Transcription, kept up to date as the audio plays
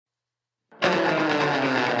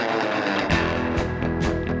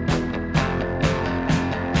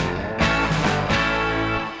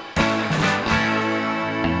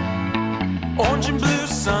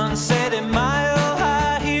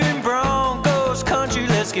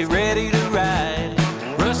let's get ready to ride.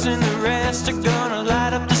 Russ and the rest are gonna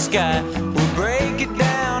light up the sky. We'll break it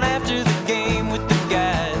down after the game with the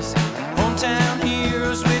guys. Hometown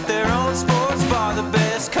heroes with their own sports bar. The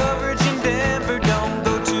best coverage in Denver, don't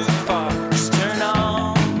go too far. Just turn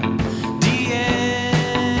on DNVR.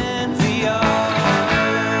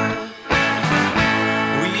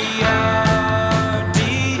 We are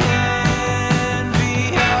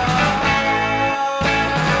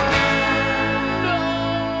No!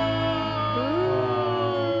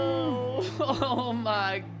 Oh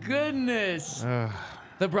my goodness.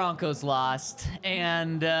 The Broncos lost,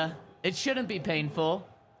 and it shouldn't be painful,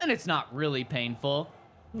 and it's not really painful.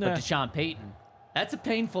 But Deshaun Payton, that's a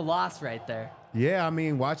painful loss right there. Yeah, I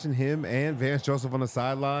mean, watching him and Vance Joseph on the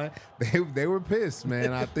sideline, they were pissed,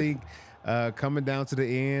 man. I think coming down to the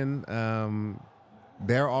end,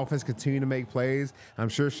 their offense continued to make plays. I'm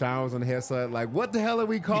sure Sean was on the headset like, what the hell are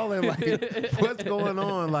we calling? Like, what's going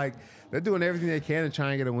on? Like, they're doing everything they can to try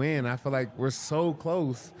and get a win. I feel like we're so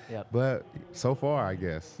close, but so far, I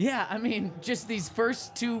guess. Yeah, I mean, just these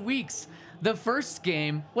first 2 weeks. The first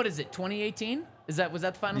game, what is it, 2018? Was that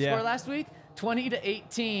the final score last week?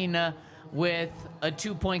 20-18 with a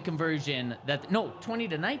 2-point conversion.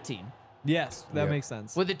 20-19. Yes, that makes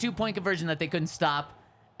sense. With a 2-point conversion that they couldn't stop.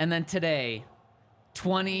 And then today,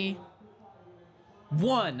 21-20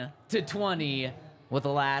 with a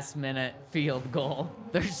last-minute field goal.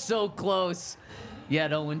 They're so close,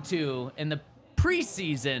 yet 0-2 in the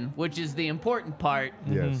preseason, which is the important part.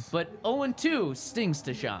 Yes. But 0-2 stings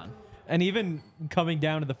to Sean. And even coming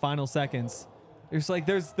down to the final seconds,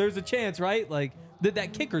 there's a chance, right? Like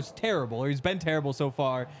that kicker's terrible, or he's been terrible so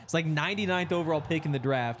far. It's like 99th overall pick in the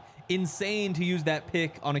draft. Insane to use that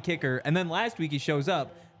pick on a kicker. And then last week he shows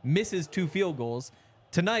up, misses 2 field goals.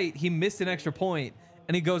 Tonight he missed an extra point,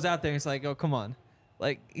 and he goes out there and it's like, oh, come on.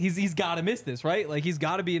 Like, he's got to miss this, right? Like, he's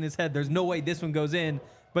got to be in his head. There's no way this one goes in.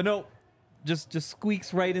 But no, just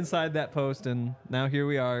squeaks right inside that post, and now here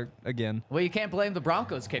we are again. Well, you can't blame the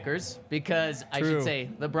Broncos kickers because I should say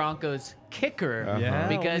the Broncos kicker Yeah,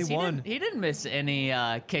 because only he didn't miss any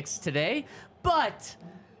kicks today. But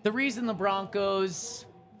the reason the Broncos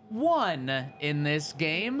won in this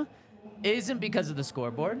game isn't because of the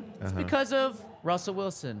scoreboard. It's because of Russell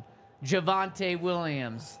Wilson, Javonte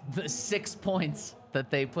Williams, the 6 points that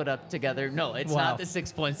they put up together. No, it's not the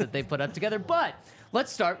 6 points that they put up together, but let's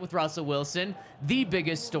start with Russell Wilson, the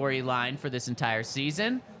biggest storyline for this entire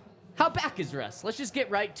season. How back is Russ? Let's just get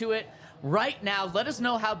right to it right now. Let us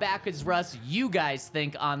know how back is Russ you guys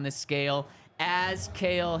think on this scale as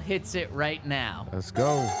Kale hits it right now. Let's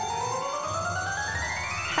go.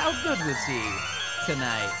 How good was he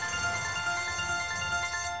tonight?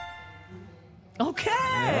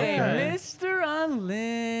 Okay, Mr.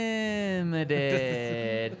 Unlimited.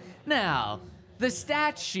 Now, the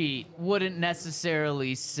stat sheet wouldn't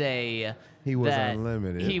necessarily say He was that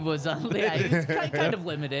unlimited. He was unlimited. He was kind of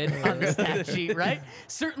limited on the stat sheet, right?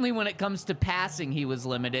 Certainly when it comes to passing, he was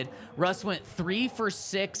limited. Russ went 3 for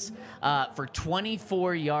 6 for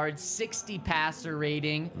 24 yards, 60 passer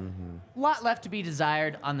rating. A lot left to be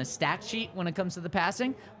desired on the stat sheet when it comes to the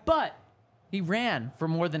passing, but he ran for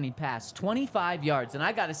more than he passed, 25 yards. And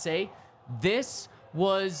I got to say, this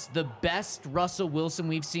was the best Russell Wilson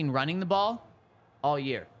we've seen running the ball all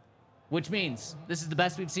year, which means this is the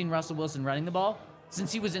best we've seen Russell Wilson running the ball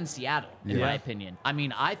since he was in Seattle, in my opinion. I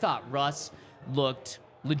mean, I thought Russ looked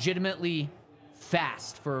legitimately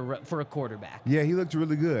fast for a quarterback. Yeah, he looked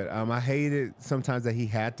really good. I hated sometimes that he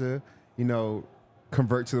had to,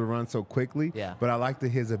 convert to the run so quickly. Yeah. But I liked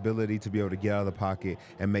his ability to be able to get out of the pocket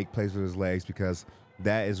and make plays with his legs because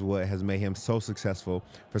that is what has made him so successful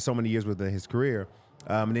for so many years within his career.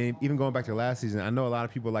 And then even going back to last season, I know a lot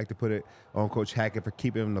of people like to put it on Coach Hackett for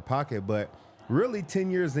keeping him in the pocket, but really 10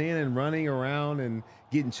 years in and running around and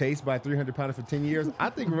getting chased by 300-pounder for 10 years, I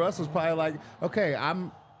think Russ was probably like, okay,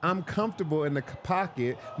 I'm comfortable in the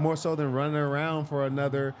pocket more so than running around for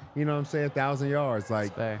another, 1,000 yards.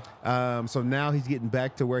 Like, so now he's getting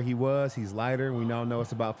back to where he was. He's lighter. We now know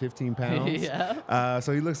it's about 15 pounds.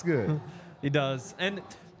 So he looks good. He does. And,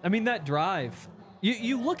 I mean, that drive,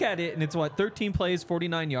 you look at it, and it's, 13 plays,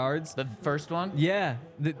 49 yards? The first one? Yeah.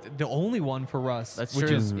 The only one for Russ, That's which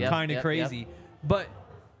true. is kind of crazy. But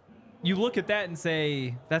you look at that and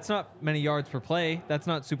say, that's not many yards per play. That's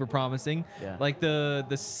not super promising. Yeah. Like the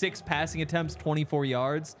 6 passing attempts, 24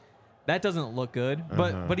 yards. That doesn't look good.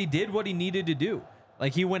 But he did what he needed to do.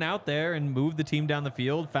 Like, he went out there and moved the team down the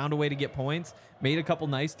field, found a way to get points, made a couple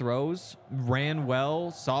nice throws, ran well,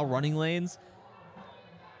 saw running lanes.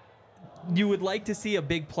 You would like to see a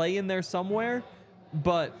big play in there somewhere,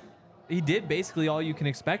 but he did basically all you can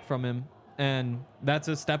expect from him. And that's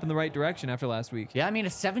a step in the right direction after last week. Yeah, I mean, a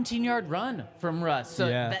 17-yard run from Russ. So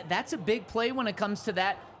that's a big play when it comes to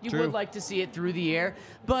that. You would like to see it through the air.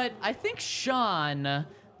 But I think Sean,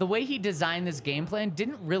 the way he designed this game plan,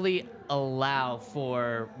 didn't really allow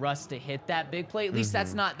for Russ to hit that big play. At least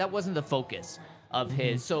that wasn't the focus of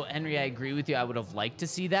his. So, Henry, I agree with you. I would have liked to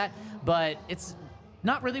see that. But it's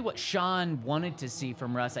not really what Sean wanted to see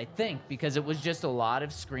from Russ, I think, because it was just a lot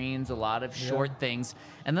of screens, a lot of short things.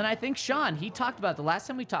 And then I think Sean, he talked about the last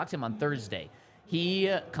time we talked to him on Thursday,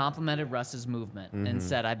 he complimented Russ's movement and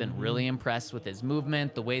said, I've been really impressed with his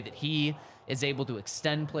movement, the way that he is able to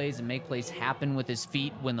extend plays and make plays happen with his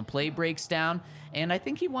feet when the play breaks down. And I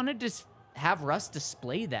think he wanted to have Russ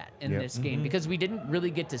display that in this game because we didn't really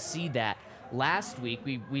get to see that last week.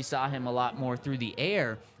 We saw him a lot more through the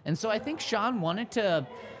air. And so I think Sean wanted to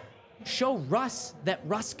show Russ that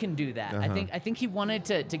Russ can do that. I think he wanted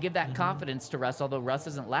to give that confidence to Russ, although Russ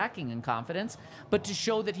isn't lacking in confidence, but to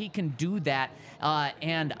show that he can do that.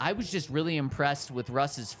 And I was just really impressed with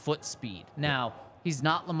Russ's foot speed. Now, he's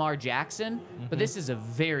not Lamar Jackson, but this is a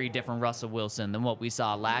very different Russell Wilson than what we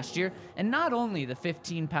saw last year. And not only the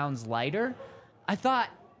 15 pounds lighter, I thought,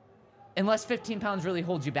 unless 15 pounds really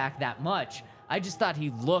holds you back that much, I just thought he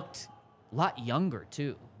looked a lot younger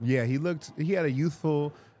too. Yeah, he had a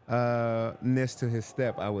youthfulness to his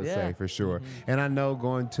step, I would say, for sure. And I know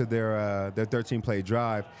going to their 13-play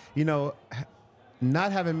drive,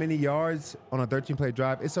 not having many yards on a 13-play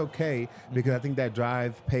drive, it's okay because I think that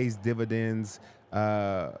drive pays dividends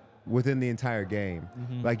within the entire game.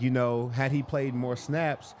 Like, had he played more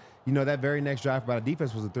snaps, that very next drive by the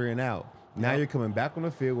defense was a 3-and-out. Now you're coming back on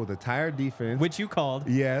the field with a tired defense. Which you called.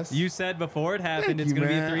 Yes. You said before it happened it's going to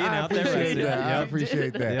be a 3-and-out there. I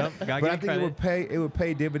appreciate that. But I think it would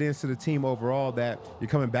pay dividends to the team overall that you're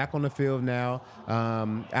coming back on the field now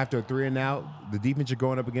after a 3-and-out. The defense you're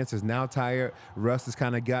going up against is now tired. Russ has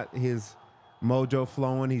kind of got his mojo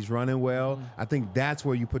flowing. He's running well. I think that's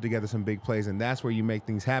where you put together some big plays, and that's where you make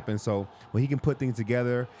things happen. So when he can put things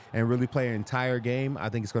together and really play an entire game, I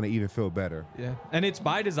think it's going to even feel better. Yeah, and it's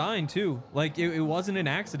by design too. Like it wasn't an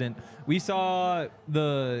accident. We saw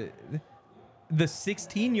the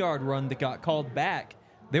 16-yard run that got called back.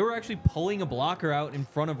 They were actually pulling a blocker out in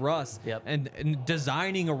front of Russ and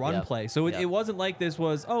designing a run play. So it wasn't like this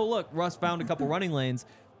was, oh, look, Russ found a couple running lanes.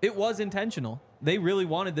 It was intentional. They really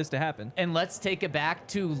wanted this to happen. And let's take it back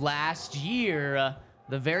to last year,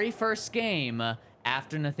 the very first game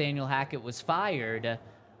after Nathaniel Hackett was fired.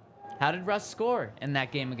 How did Russ score in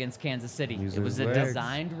that game against Kansas City? It was a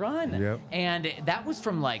designed run. And that was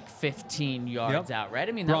from like 15 yards out, right?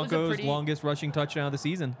 I mean, that Broncos' was a pretty... longest rushing touchdown of the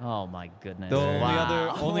season. Oh, my goodness. The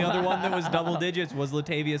only other one that was double digits was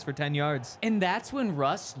Latavius for 10 yards. And that's when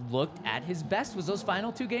Russ looked at his best, was those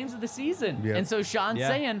final 2 games of the season. And so Sean's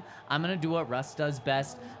saying, I'm going to do what Russ does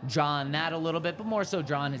best, draw on that a little bit, but more so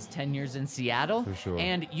draw on his 10 years in Seattle. For sure.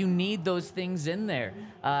 And you need those things in there.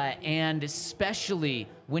 And especially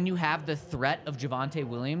when you have the threat of Javonte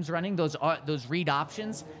Williams running, those read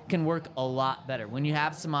options can work a lot better. When you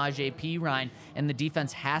have Samaje Perine, and the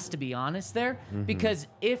defense has to be honest there, because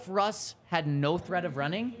if Russ had no threat of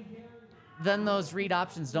running, then those read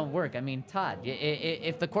options don't work. I mean, Todd,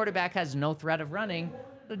 if the quarterback has no threat of running,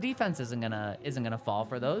 the defense isn't gonna fall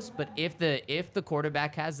for those. But if the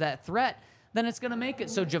quarterback has that threat, then it's gonna make it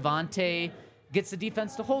so Javonte gets the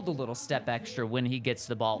defense to hold a little step extra when he gets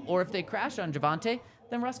the ball. Or if they crash on Javonte,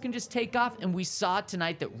 then Russ can just take off. And we saw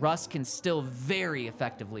tonight that Russ can still very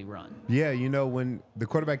effectively run. Yeah, when the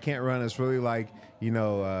quarterback can't run, it's really like, 10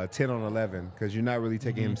 on 11 because you're not really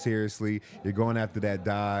taking him seriously. You're going after that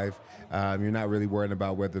dive. You're not really worrying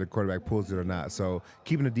about whether the quarterback pulls it or not. So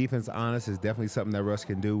keeping the defense honest is definitely something that Russ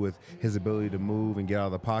can do with his ability to move and get out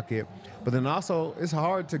of the pocket. But then also, it's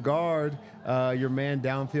hard to guard your man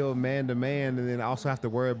downfield, man-to-man, and then also have to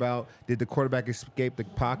worry about, did the quarterback escape the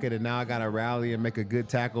pocket, and now I got to rally and make a good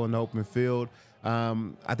tackle in the open field.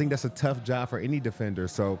 I think that's a tough job for any defender.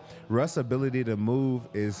 So Russ' ability to move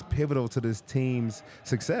is pivotal to this team's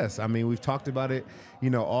success. I mean, we've talked about it,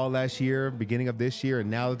 all last year, beginning of this year, and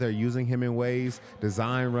now that they're using him in ways,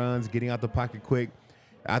 design runs, getting out the pocket quick,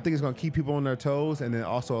 I think it's going to keep people on their toes and then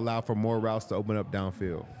also allow for more routes to open up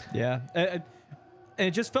downfield. Yeah. And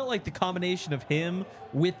it just felt like the combination of him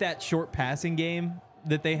with that short passing game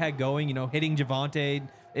that they had going, hitting Javonte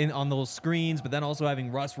on those screens, but then also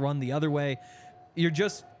having Russ run the other way. You're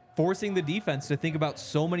just forcing the defense to think about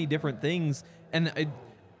so many different things. And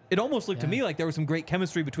it almost looked to me like there was some great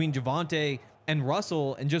chemistry between Javonte and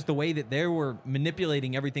Russell and just the way that they were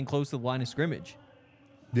manipulating everything close to the line of scrimmage.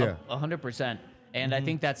 Yeah. 100%. And I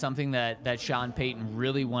think that's something that Sean Payton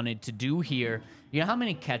really wanted to do here. You know how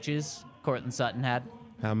many catches Cortland Sutton had?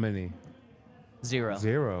 How many? 0.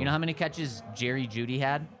 0. You know how many catches Jerry Jeudy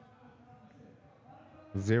had?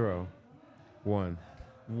 0. 1.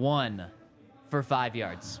 1 for 5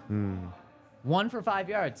 yards. 1 for 5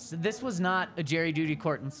 yards. So this was not a Jerry Jeudy,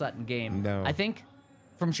 Cortland Sutton game. No. I think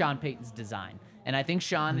from Sean Payton's design. And I think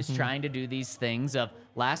Sean is trying to do these things of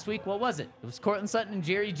last week, what was it? It was Cortland Sutton and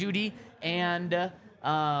Jerry Jeudy and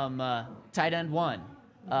tight end 1.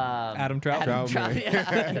 Adam Troutman. Adam Troutman.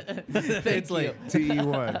 Yeah. Thank you.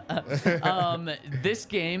 TE1. This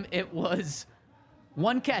game, it was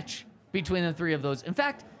 1 catch between the 3 of those. In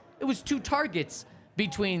fact, it was 2 targets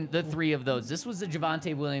between the 3 of those. This was the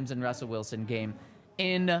Javonte Williams and Russell Wilson game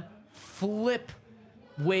in flip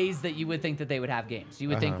ways that you would think that they would have games. You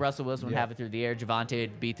would think Russell Wilson would have it through the air, Javonte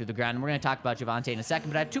would be through the ground. And we're going to talk about Javonte in a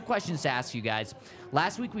second, but I have 2 questions to ask you guys.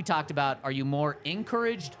 Last week we talked about, are you more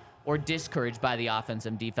encouraged or discouraged by the offense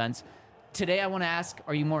and defense? Today I want to ask,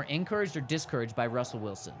 are you more encouraged or discouraged by Russell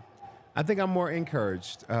Wilson? I think I'm more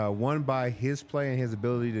encouraged, one by his play and his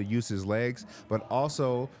ability to use his legs, but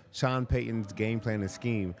also Sean Payton's game plan and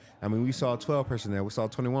scheme. I mean, we saw 12 personnel, we saw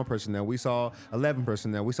 21 personnel, we saw 11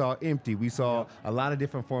 personnel, we saw empty, we saw a lot of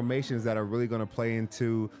different formations that are really going to play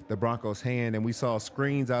into the Broncos' hand, and we saw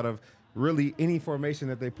screens out of really any formation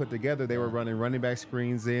that they put together. They were running running back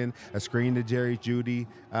screens in, a screen to Jerry Jeudy.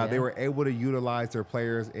 They were able to utilize their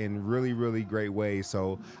players in really, really great ways.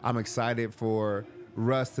 So I'm excited for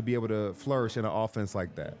Russ to be able to flourish in an offense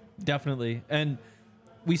like that. Definitely. And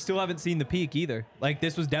we still haven't seen the peak either. Like,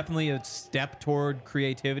 this was definitely a step toward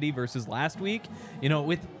creativity versus last week. You know,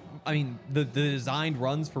 with, I mean, the designed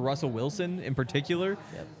runs for Russell Wilson in particular.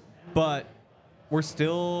 Yep. But we're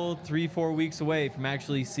still 3-4 weeks away from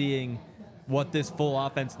actually seeing what this full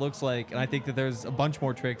offense looks like. And I think that there's a bunch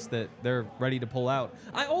more tricks that they're ready to pull out.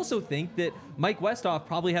 I also think that Mike Westhoff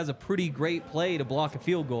probably has a pretty great play to block a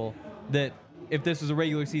field goal that, if this was a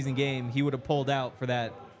regular season game, he would have pulled out for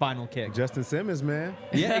that final kick. Justin Simmons, man.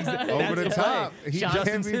 Yeah, exactly. Over the top. He's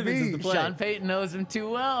Justin Simmons is the play. Sean Payton knows him too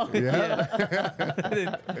well. Yeah.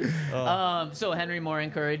 So Henry more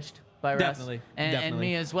encouraged by Russ? Definitely. And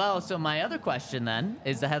me as well. So my other question then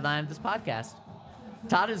is the headline of this podcast.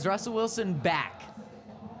 Todd, is Russell Wilson back?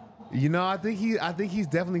 You know, I think he's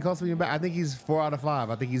definitely close to being back. I think he's 4 out of 5.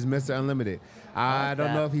 I think he's Mr. Unlimited. I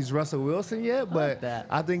don't know if he's Russell Wilson yet, but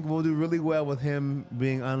I think we'll do really well with him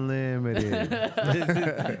being unlimited.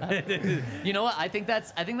 You know what? I think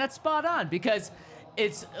that's spot on, because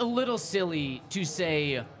it's a little silly to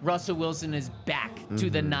say Russell Wilson is back to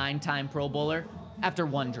the 9-time Pro Bowler after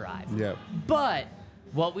 1 drive. Yep. But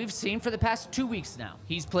what we've seen for the past 2 weeks now,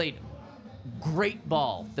 he's played great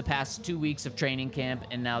ball the past 2 weeks of training camp,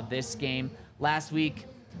 and now this game. Last week,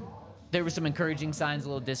 there were some encouraging signs, a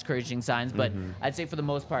little discouraging signs, but I'd say for the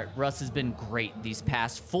most part, Russ has been great these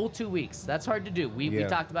past full 2 weeks. That's hard to do. We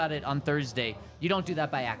talked about it on Thursday. You don't do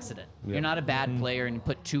that by accident. You're not a bad player, and you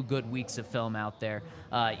put 2 good weeks of film out there,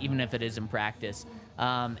 even if it is in practice.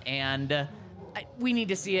 We need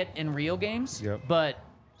to see it in real games, but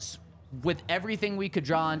with everything we could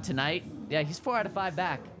draw on tonight, he's 4 out of 5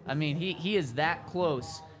 back. I mean, he is that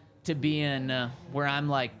close to being where I'm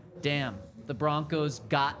like, damn, the Broncos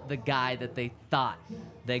got the guy that they thought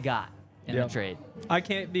they got in the trade. I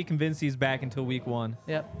can't be convinced he's back until week 1.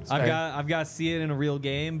 Yep. I've got to see it in a real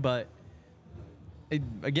game, but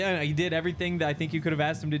again, he did everything that I think you could have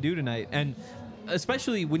asked him to do tonight. And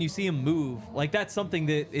especially when you see him move, like, that's something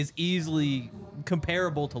that is easily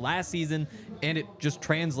comparable to last season, and it just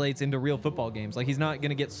translates into real football games. Like, he's not going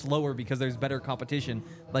to get slower because there's better competition.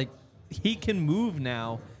 Like, he can move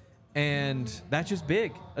now, and that's just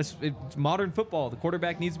big. It's modern football. The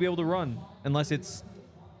quarterback needs to be able to run, unless it's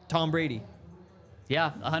Tom Brady.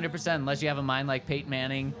 Yeah, 100%. Unless you have a mind like Peyton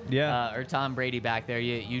Manning or Tom Brady back there,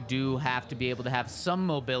 you do have to be able to have some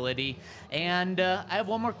mobility. And I have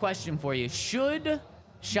one more question for you. Should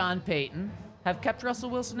Sean Payton have kept Russell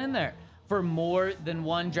Wilson in there for more than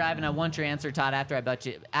 1 drive? And I want your answer, Todd, after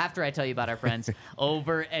I tell you about our friends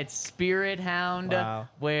over at Spirit Hound,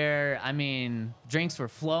 where, I mean, drinks were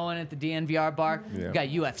flowing at the DNVR bar. We've got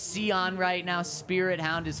UFC on right now. Spirit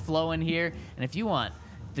Hound is flowing here. And if you want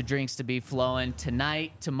the drinks to be flowing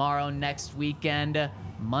tonight, tomorrow, next weekend,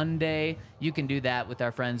 Monday, you can do that with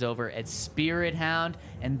our friends over at Spirit Hound.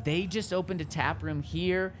 And they just opened a tap room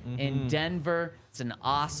here in Denver. It's an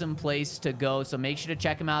awesome place to go, so make sure to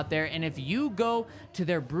check them out there. And if you go to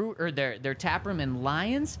their tap room in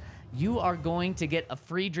Lyons, you are going to get a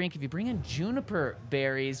free drink if you bring in juniper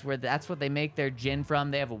berries, where that's what they make their gin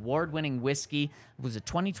from. They have award-winning whiskey. It was a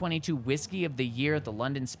 2022 Whiskey of the Year at the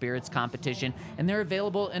London Spirits Competition, and they're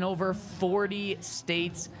available in over 40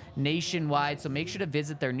 states nationwide. So make sure to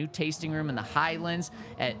visit their new tasting room in the Highlands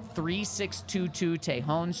at 3622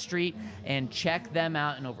 Tejon Street and check them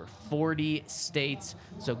out in over 40 states.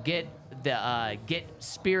 So get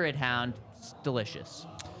Spirit Hound. It's delicious.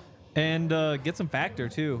 And get some Factor,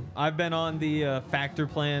 too. I've been on the Factor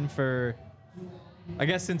plan for, I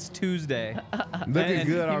guess, since Tuesday. Looking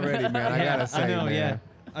good already, man. I gotta say, I know, man.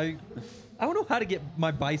 yeah. I don't know how to get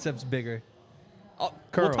my biceps bigger.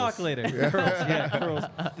 Curls. We'll talk later. Curls, yeah, curls.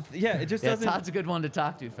 Yeah, it just doesn't. Todd's a good one to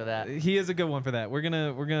talk to for that. He is a good one for that. We're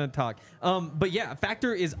gonna talk. But yeah,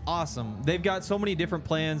 Factor is awesome. They've got so many different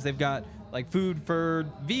plans. They've got like food for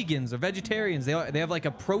vegans or vegetarians. They have like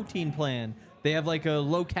a protein plan. They have like a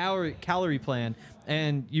low calorie plan,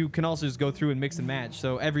 and you can also just go through and mix and match.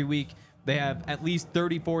 So every week they have at least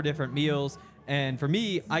 34 different meals, and for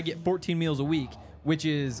me, I get 14 meals a week, which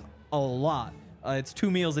is a lot. It's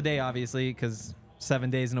 2 meals a day, obviously, because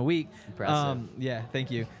 7 days in a week. Impressive. Yeah,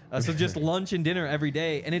 thank you. So just lunch and dinner every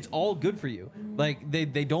day, and it's all good for you. Like they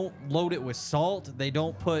don't load it with salt. They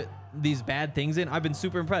don't put these bad things in. I've been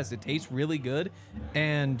super impressed. It tastes really good,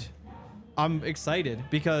 and I'm excited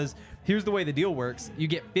because here's the way the deal works. You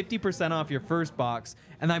get 50% off your first box,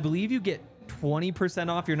 and I believe you get 20%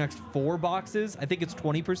 off your next 4 boxes. I think it's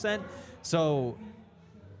 20%. So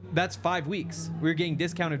that's 5 weeks. We're getting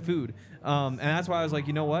discounted food. And that's why I was like,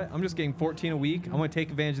 you know what? I'm just getting 14 a week. I'm going to take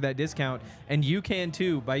advantage of that discount. And you can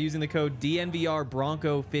too by using the code DNVR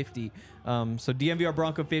Bronco 50. So DNVR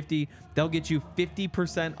Bronco 50, they'll get you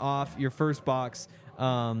 50% off your first box.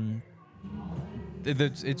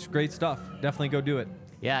 It's great stuff. Definitely go do it.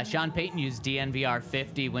 Yeah, Sean Payton used DNVR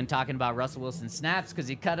 50 when talking about Russell Wilson snaps because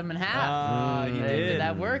he cut him in half. He did. Did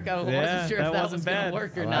that work? I wasn't sure if that was going to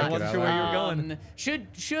work or not. I wasn't sure where you were going.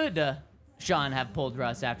 Should Sean have pulled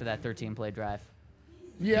Russ after that 13-play drive?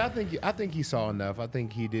 Yeah, I think he saw enough. I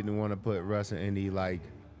think he didn't want to put Russ in any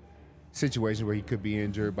situation where he could be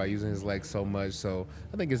injured by using his legs so much. So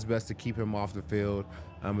I think it's best to keep him off the field.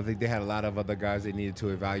 I think they had a lot of other guys they needed to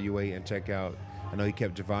evaluate and check out. I know he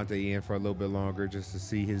kept Javonte in for a little bit longer just to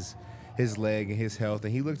see his leg and his health,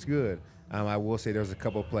 and he looks good. I will say there was a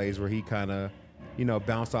couple plays where he kind of,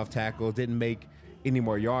 bounced off tackles, didn't make any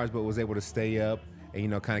more yards, but was able to stay up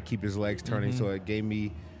and, kind of keep his legs turning. So it gave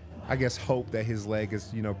me, I guess, hope that his leg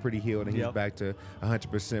is, pretty healed and he's back to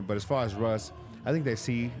 100%. But as far as Russ, I think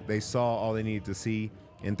they saw all they needed to see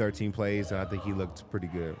in 13 plays, and I think he looked pretty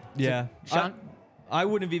good. Yeah. So, Sean? I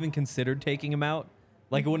wouldn't have even considered taking him out.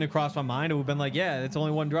 Like, it wouldn't have crossed my mind. It would have been like, yeah, it's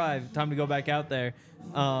only one drive. Time to go back out there.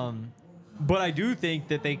 But I do think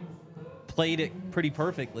that they played it pretty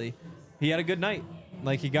perfectly. He had a good night.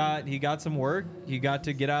 Like, he got some work. He got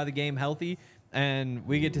to get out of the game healthy. And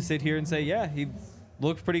we get to sit here and say, yeah, he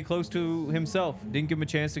looked pretty close to himself. Didn't give him a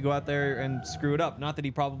chance to go out there and screw it up. Not that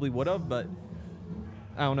he probably would have, but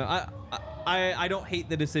I don't know. I don't hate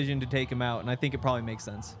the decision to take him out, and I think it probably makes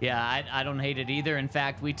sense. Yeah, I don't hate it either. In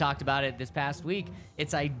fact, we talked about it this past week.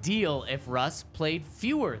 It's ideal if Russ played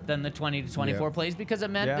fewer than the 20 to 24 plays because it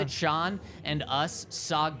meant that Sean and us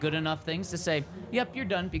saw good enough things to say, yep, you're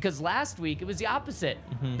done. Because last week, it was the opposite.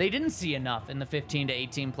 They didn't see enough in the 15 to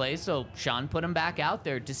 18 plays, so Sean put him back out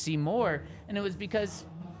there to see more, and it was because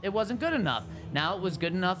it wasn't good enough. Now it was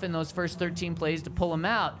good enough in those first 13 plays to pull him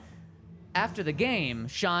out. After the game,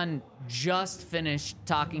 Sean just finished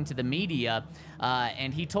talking to the media,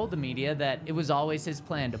 and he told the media that it was always his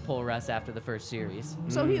plan to pull Russ after the first series.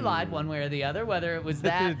 So he lied one way or the other, whether it was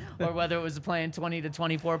that or whether it was playing 20 to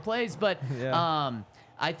 24 plays. But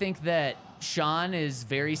I think that Sean is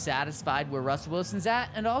very satisfied where Russell Wilson's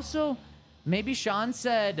at, and also maybe Sean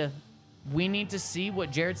said, we need to see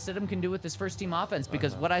what Jarrett Stidham can do with this first-team offense,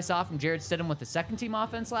 because what I saw from Jarrett Stidham with the second-team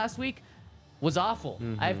offense last week was awful.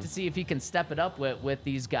 I have to see if he can step it up with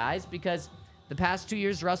these guys, because the past 2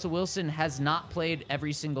 years, Russell Wilson has not played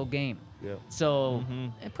every single game. So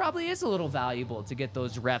it probably is a little valuable to get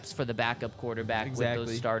those reps for the backup quarterback with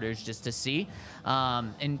those starters just to see.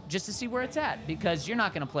 And just to see where it's at, because you're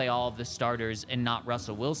not going to play all of the starters and not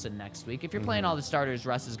Russell Wilson next week. If you're playing all the starters,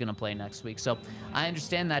 Russ is going to play next week. So I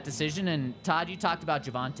understand that decision. And Todd, you talked about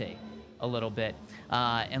Javonte a little bit.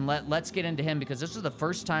 And let's get into him, because this is the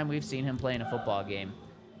first time we've seen him play in a football game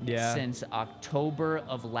since October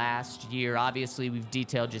of last year. Obviously, we've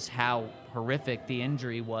detailed just how horrific the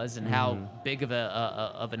injury was and how big of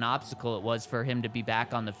an obstacle it was for him to be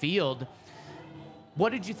back on the field.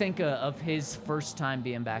 What did you think of his first time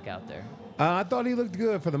being back out there? I thought he looked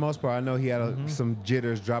good for the most part. I know he had some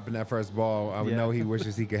jitters dropping that first ball. I would know he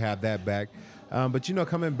wishes he could have that back. But,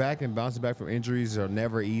 coming back and bouncing back from injuries are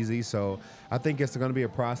never easy. So I think it's going to be a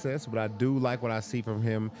process. But I do like what I see from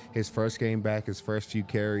him, his first game back, his first few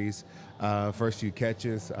carries, first few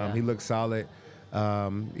catches. He looks solid.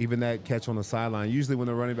 Even that catch on the sideline. Usually when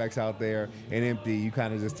the running back's out there and empty, you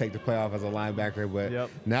kind of just take the play off as a linebacker. But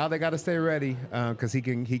now they got to stay ready because he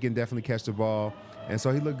can definitely catch the ball. And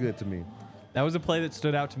so he looked good to me. That was a play that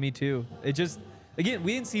stood out to me, too. It just, again,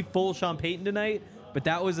 we didn't see full Sean Payton tonight, but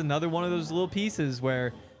that was another one of those little pieces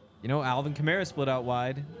where, Alvin Kamara split out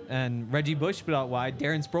wide and Reggie Bush split out wide,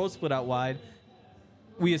 Darren Sproles split out wide.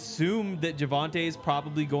 We assumed that Javonte is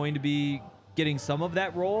probably going to be getting some of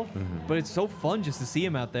that role, but it's so fun just to see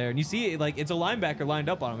him out there. And you see it, like, it's a linebacker lined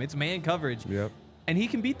up on him. It's man coverage. Yep. And he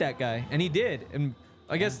can beat that guy, and he did. And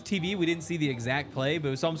I guess TV, we didn't see the exact play, but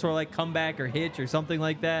it was some sort of like comeback or hitch or something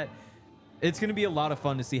like that. It's going to be a lot of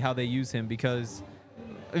fun to see how they use him because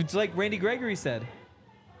it's like Randy Gregory said.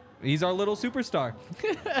 He's our little superstar.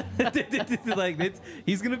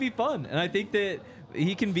 He's going to be fun. And I think that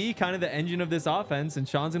he can be kind of the engine of this offense, and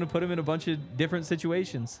Sean's going to put him in a bunch of different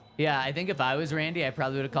situations. Yeah, I think if I was Randy, I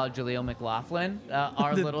probably would have called Jaleel McLaughlin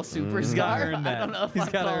our little superstar. I don't know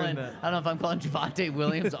if I'm calling Javonte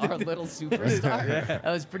Williams our little superstar. That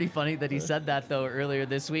was pretty funny that he said that, though, earlier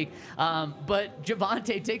this week. But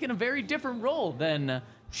Javonte taking a very different role than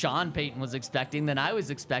Sean Payton was expecting, than I was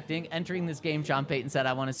expecting. Entering this game, Sean Payton said,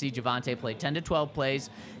 I want to see Javonte play 10 to 12 plays,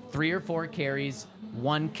 3 or 4 carries,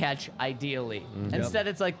 1 catch ideally. Instead,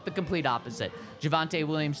 it's like the complete opposite. Javonte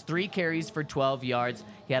Williams, 3 carries for 12 yards.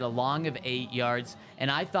 He had a long of 8 yards. And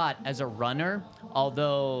I thought as a runner,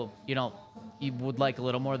 although, you would like a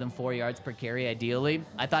little more than 4 yards per carry ideally,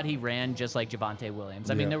 I thought he ran just like Javonte Williams.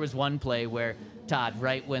 I mean, there was one play where, Todd,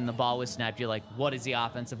 right when the ball was snapped, you're like, what is the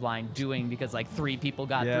offensive line doing? Because 3 people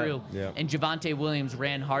got through. Yeah. And Javonte Williams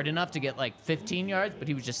ran hard enough to get 15 yards, but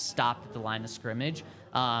he was just stopped at the line of scrimmage.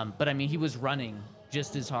 But I mean, he was running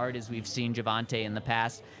just as hard as we've seen Javonte in the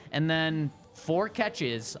past. And then 4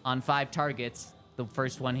 catches on 5 targets. The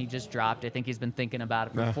first one he just dropped. I think he's been thinking about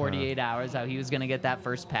it for 48 hours, how he was going to get that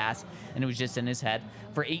first pass, and it was just in his head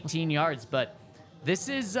for 18 yards. But this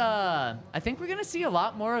is, I think we're going to see a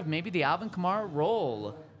lot more of maybe the Alvin Kamara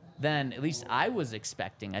role than at least I was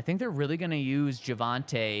expecting. I think they're really going to use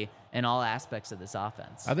Javonte in all aspects of this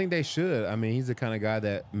offense. I think they should. I mean, he's the kind of guy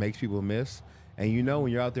that makes people miss. And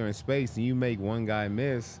when you're out there in space and you make one guy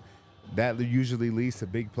miss, that usually leads to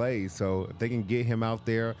big plays. So if they can get him out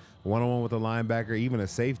there one-on-one with a linebacker, even a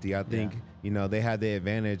safety, I think, they have the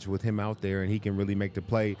advantage with him out there, and he can really make the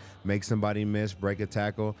play, make somebody miss, break a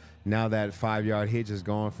tackle. Now that 5-yard hitch is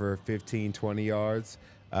going for 15, 20 yards.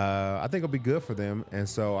 I think it'll be good for them, and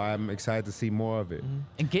so I'm excited to see more of it.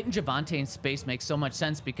 And getting Javonte in space makes so much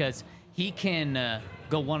sense because he can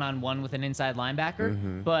go one-on-one with an inside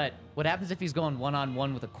linebacker, but what happens if he's going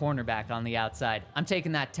one-on-one with a cornerback on the outside? I'm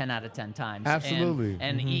taking that 10 out of 10 times. Absolutely.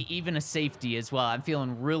 And even a safety as well. I'm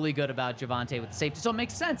feeling really good about Javonte with the safety. So it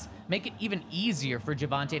makes sense. Make it even easier for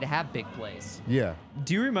Javonte to have big plays. Yeah.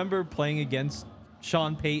 Do you remember playing against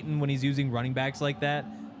Sean Payton when he's using running backs like that?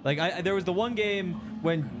 There was the one game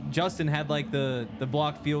when Justin had the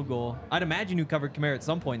blocked field goal. I'd imagine you covered Kamara at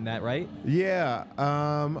some point in that, right? Yeah,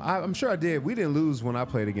 I'm sure I did. We didn't lose when I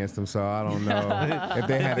played against them, so I don't know if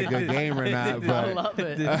they had a good game or not. But, I love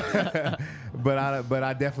it. but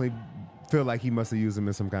I definitely feel like he must have used him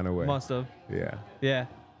in some kind of way. Must have. Yeah. Yeah.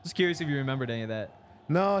 Just curious if you remembered any of that.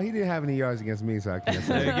 No, he didn't have any yards against me, so I can't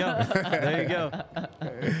say. There you go.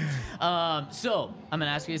 So I'm going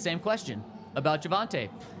to ask you the same question about Javonte.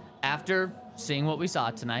 After seeing what we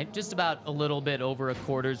saw tonight, just about a little bit over a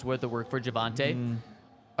quarter's worth of work for Javonte,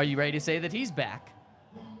 are you ready to say that he's back?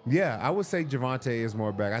 Yeah, I would say Javonte is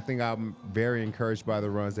more back. I think I'm very encouraged by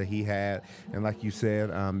the runs that he had. And like you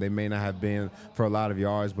said, they may not have been for a lot of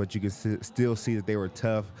yards, but you can still see that they were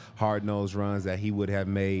tough, hard-nosed runs that he would have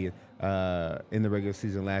made in the regular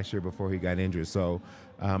season last year before he got injured. So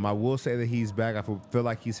I will say that he's back. I feel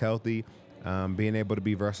like he's healthy. Being able to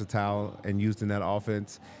be versatile and used in that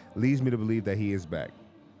offense leads me to believe that he is back.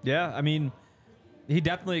 Yeah, I mean, he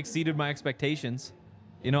definitely exceeded my expectations.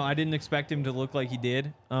 I didn't expect him to look like he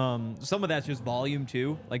did. Some of that's just volume,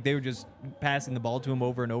 too. They were just passing the ball to him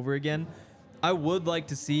over and over again. I would like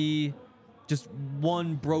to see just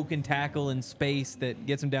one broken tackle in space that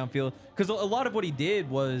gets him downfield. Because a lot of what he did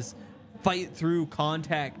was fight through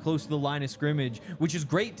contact close to the line of scrimmage, which is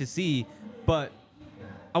great to see, but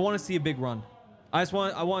I want to see a big run. I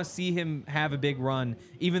want to see him have a big run,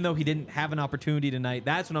 even though he didn't have an opportunity tonight.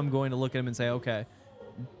 That's when I'm going to look at him and say, okay,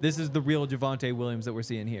 this is the real Javonte Williams that we're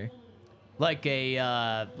seeing here. Like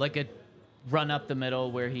a run up the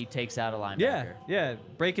middle where he takes out a linebacker. Yeah.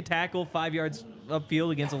 Break a tackle 5 yards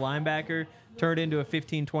upfield against a linebacker, turn it into a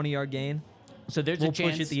 15, 20-yard gain. So there's We'll a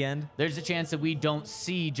chance push at the end. There's a chance that we don't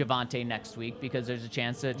see Javonte next week because there's a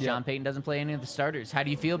chance that Sean Payton doesn't play any of the starters. How do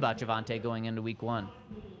you feel about Javonte going into week 1?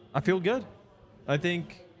 I feel good. I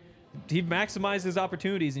think he maximized his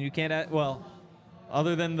opportunities, and you can't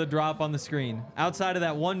other than the drop on the screen. Outside of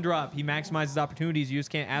that one drop, he maximized his opportunities. You just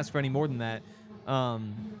can't ask for any more than that.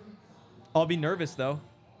 I'll be nervous, though,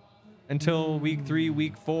 until week 3,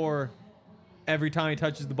 week 4, every time he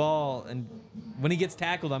touches the ball. And when he gets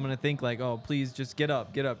tackled, I'm going to think, like, oh, please just get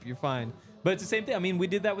up, you're fine. But it's the same thing. I mean, we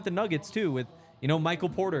did that with the Nuggets, too, with, Michael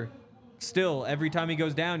Porter. Still, every time he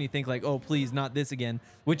goes down, you think, like, oh, please, not this again.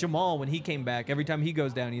 With Jamal, when he came back, every time he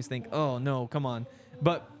goes down, you just think, oh, no, come on.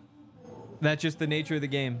 But that's just the nature of the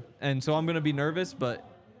game. And so I'm going to be nervous, but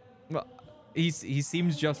he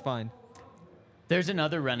seems just fine. There's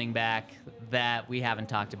another running back that we haven't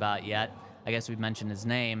talked about yet. I guess we've mentioned his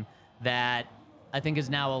name, that I think is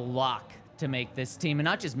now a lock to make this team. And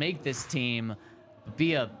not just make this team, but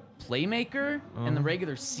be a playmaker in the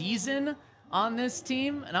regular season on this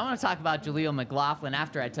team. And I want to talk about Jaleel McLaughlin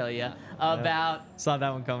after I tell you about Saw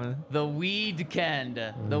that one coming. the Weekend.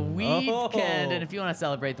 The Weekend. And if you want to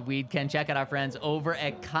celebrate the Weekend, check out our friends over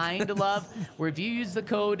at Kind Love, where if you use the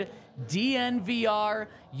code DNVR,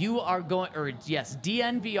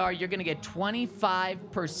 DNVR, you're going to get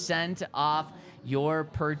 25% off your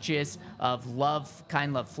purchase of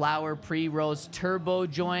Kind Love Flour, Pre-Roast, Turbo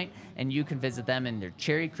Joint, and you can visit them in their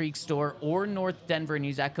Cherry Creek store or North Denver and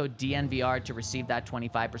use that code DNVR to receive that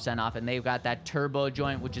 25% off. And they've got that Turbo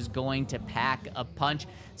Joint, which is going to pack a punch.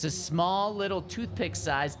 It's a small little toothpick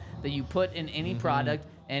size that you put in any product,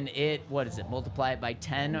 and multiply it by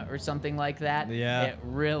 10 or something like that. Yeah. It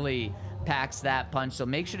really packs that punch. So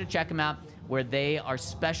make sure to check them out, where they are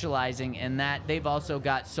specializing in that. They've also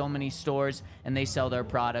got so many stores, and they sell their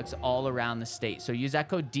products all around the state. So use that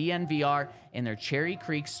code DNVR in their Cherry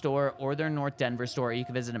Creek store or their North Denver store. Or you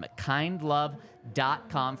can visit them at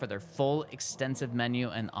kindlove.com for their full extensive menu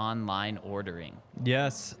and online ordering.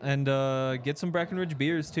 Yes, and get some Breckenridge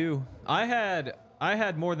beers too. I had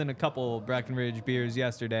more than a couple Breckenridge beers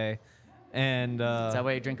yesterday, and Is that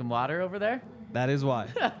why you're drinking water over there? that is why.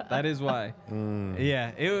 That is why.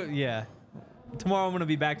 Yeah. Tomorrow I'm gonna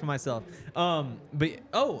be back to myself. But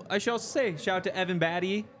I should also say shout out to Evan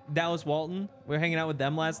Batty, Dallas Walton. We were hanging out with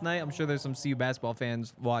them last night. I'm sure there's some CU basketball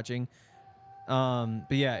fans watching. But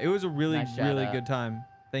yeah, it was a really good time.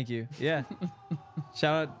 Thank you. Yeah.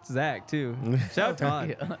 Shout out to Zach too. Shout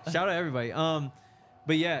out Todd. Shout out everybody.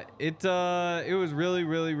 But yeah, it was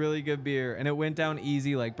really good beer, and it went down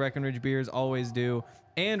easy like Breckenridge beers always do.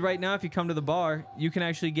 And right now, if you come to the bar, you can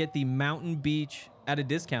actually get the Mountain Beach at a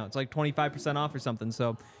discount. It's like 25% off or something.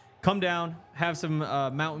 So come down, have some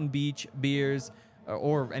Mountain Beach beers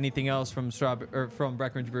or anything else from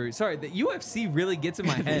Breckenridge Brewery. Sorry, the UFC really gets in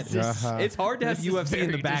my head. It's hard to have UFC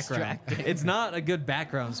in the background. It's not a good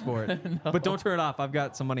background sport. No. But don't turn it off. I've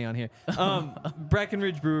got some money on here.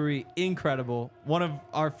 Breckenridge Brewery, incredible. One of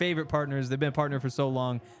our favorite partners. They've been a partner for so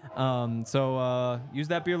long. So use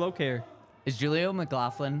that beer locator. Is Jaleel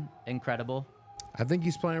McLaughlin incredible? I think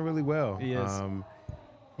he's playing really well. He is.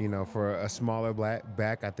 For a smaller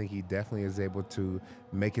back, I think he definitely is able to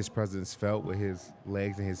make his presence felt with his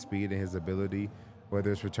legs and his speed and his ability,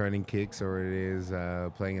 whether it's returning kicks or it is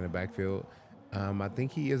playing in the backfield. I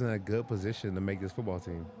think he is in a good position to make this football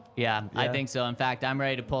team. Yeah, I think so. In fact, I'm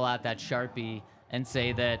ready to pull out that Sharpie and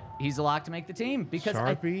say that he's a lock to make the team. Because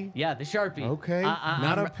Sharpie? Yeah, the Sharpie. Okay.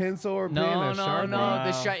 Not a pencil or pen, a Sharpie. No.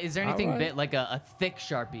 Wow. Is there anything bit like a thick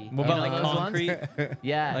Sharpie? What about like concrete?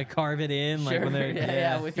 Yeah. Like carve it in? Sure. Like when they're,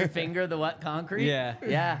 yeah, with your finger, the wet concrete? Yeah.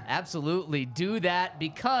 Yeah, absolutely. Do that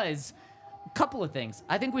because a couple of things.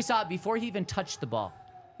 I think we saw it before he even touched the ball.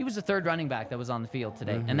 He was the third running back that was on the field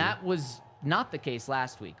today. And that was not the case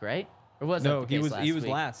last week, right? Or was that the case last he was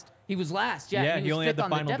week? last. He was last, yeah. He was only had fifth the on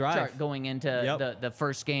final the depth drive. chart going into the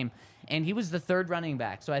first game. And he was the third running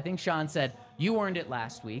back. So I think Sean said, you earned it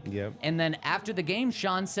last week. Yep. And then after the game,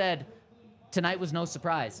 Sean said, tonight was no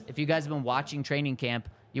surprise. If you guys have been watching training camp,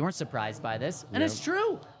 you weren't surprised by this. And it's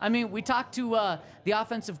true. I mean, we talked to the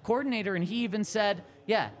offensive coordinator, and he even said,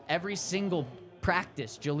 yeah, every single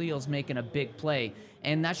practice, Jaleel's making a big play.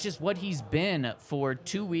 And that's just what he's been for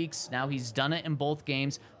 2 weeks. Now he's done it in both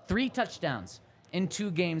games. 3 touchdowns in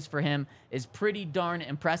 2 games for him is pretty darn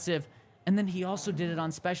impressive. And then he also did it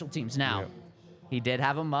on special teams. Now, he did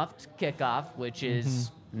have a muffed kickoff, which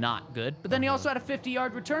is not good. But then he also had a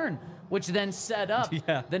 50-yard return, which then set up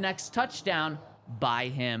the next touchdown. by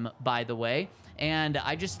him, by the way. And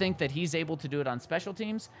I just think that he's able to do it on special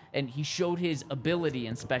teams, and he showed his ability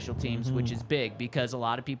in special teams, which is big because a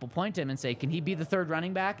lot of people point to him and say, can he be the third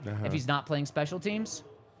running back if he's not playing special teams?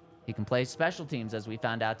 He can play special teams, as we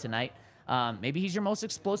found out tonight. Maybe he's your most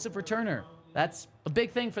explosive returner. That's a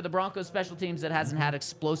big thing for the Broncos special teams that hasn't had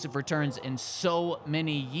explosive returns in so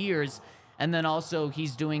many years. And then also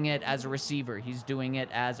he's doing it as a receiver. He's doing it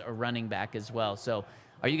as a running back as well. So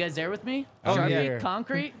are you guys there with me? Oh, Sharpie, yeah.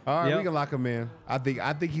 concrete? All right, Yep. we can lock him in. I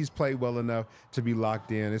think he's played well enough to be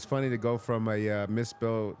locked in. It's funny to go from a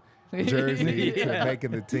misspelled jersey to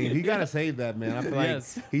making the team. He got to save that, man. I feel like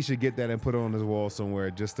he should get that and put it on his wall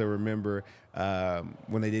somewhere just to remember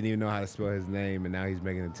when they didn't even know how to spell his name, and now he's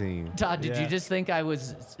making the team. Todd, did Yeah. you just think I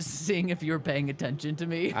was seeing if you were paying attention to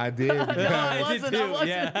me? I did No, because, I I did wasn't. too. I wasn't.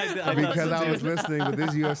 Yeah, I because I too. was listening, but this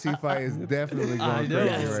UFC fight is definitely I going know.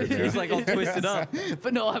 crazy right now. He's like all twisted up.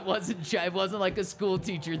 But no, I wasn't shy. It wasn't like a school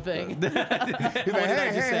teacher thing. He's like,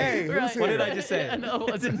 hey, who's Right. here? What did I just say? Yeah, no,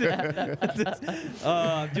 it wasn't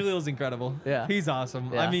that. Julio's incredible. Yeah. He's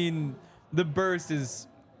awesome. Yeah. I mean, the burst it's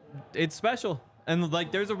special. And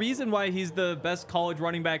like there's a reason why he's the best college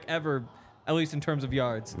running back ever, at least in terms of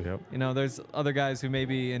yards. Yep. You know, there's other guys who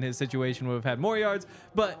maybe in his situation would have had more yards,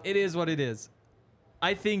 but it is what it is.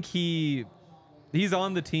 I think he's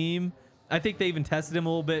on the team. I think they even tested him a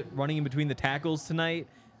little bit running in between the tackles tonight.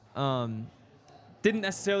 Didn't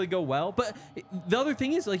necessarily go well, but the other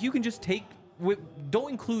thing is like you can just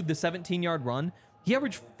don't include the 17-yard run. He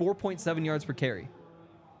averaged 4.7 yards per carry,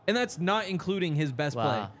 and that's not including his best play.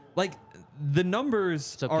 Wow. Like the numbers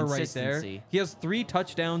So are right there. consistency. He has 3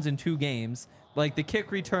 touchdowns in 2 games. Like the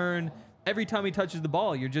kick return, every time he touches the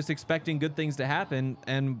ball, you're just expecting good things to happen.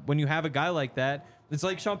 And when you have a guy like that, it's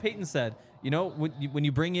like Sean Payton said. You know, when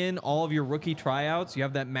you bring in all of your rookie tryouts, you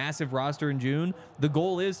have that massive roster in June. The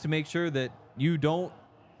goal is to make sure that you don't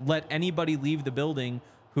let anybody leave the building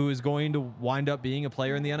who is going to wind up being a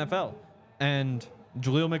player in the NFL. And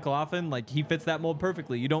Jaleel McLaughlin, like he fits that mold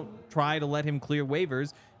perfectly. You don't try to let him clear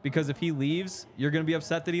waivers because if he leaves, you're going to be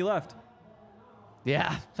upset that he left.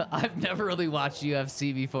 Yeah, I've never really watched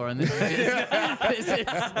UFC before, and this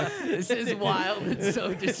is wild. It's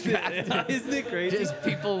so distracting. Isn't it crazy? Just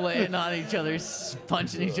people laying on each other,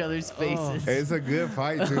 punching each other's faces. It's a good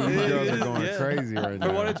fight, too. These girls are going Yeah. crazy right now.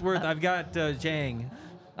 For what it's worth, I've got Zhang.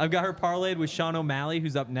 I've got her parlayed with Sean O'Malley,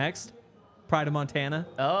 who's up next. Pride of Montana.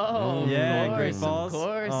 Oh, Yeah, of course, Great Falls. Of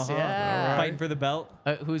course, Uh-huh. yeah. Fighting for the belt.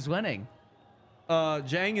 Who's winning?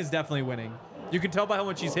 Zhang is definitely winning. You can tell by how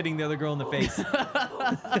much she's hitting the other girl in the face.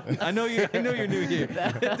 I know you're new here.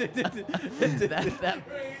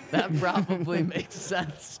 That probably makes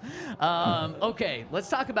sense. Okay, let's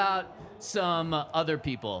talk about some other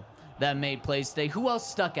people that made plays today. Who else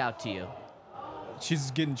stuck out to you?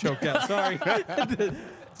 She's getting choked out. Sorry.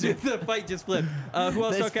 The fight just flipped. Who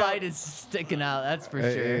else This stuck out? fight is sticking out, that's for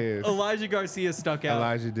It sure. is. Elijah Garcia stuck out.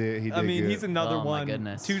 Elijah did. He did I mean, good. he's another Oh, my one.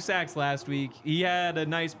 goodness. 2 sacks last week. He had a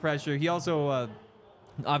nice pressure. He also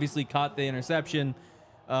obviously caught the interception.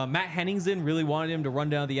 Matt Henningsen really wanted him to run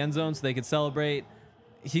down the end zone so they could celebrate.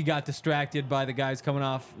 He got distracted by the guys coming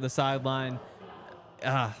off the sideline.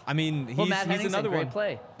 I mean, he's, Well, Matt he's Henningsen, another great one.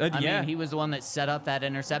 play. Yeah. I mean, he was the one that set up that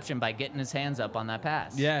interception by getting his hands up on that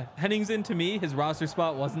pass. Yeah, Henningsen, to me, his roster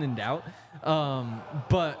spot wasn't in doubt.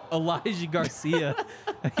 But Elijah Garcia,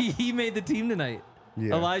 he made the team tonight.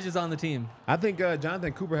 Yeah. Elijah's on the team. I think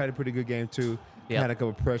Jonathan Cooper had a pretty good game, too. He Yep. had a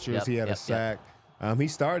couple pressures. Yep, He had a yep, sack. He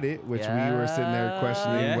started, which we were sitting there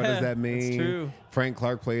questioning. Yeah, what does that that's mean? true. Frank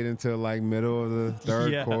Clark played until like middle of the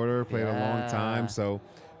third Yeah. quarter, played a long Yeah. time. So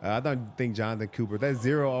I don't think Jonathan Cooper, that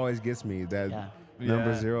 0 always gets me. That Yeah.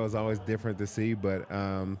 number Yeah. 0 is always different to see, but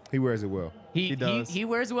he wears it well. He does. He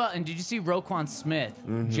wears well. And did you see Roquan Smith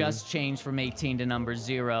just changed from 18 to number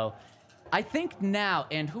 0? I think now,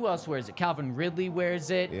 and who else wears it? Calvin Ridley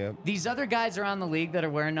wears it. Yep. These other guys around the league that are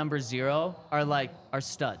wearing number 0 are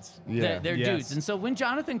studs. Yeah. They're Yes. dudes. And so when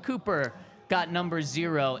Jonathan Cooper got number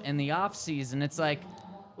 0 in the offseason, it's like,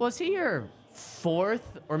 was he your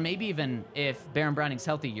 4th, or maybe even if Baron Browning's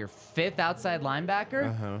healthy, your 5th outside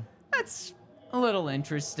linebacker? That's a little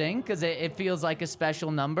interesting because it feels like a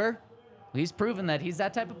special number. He's proven that he's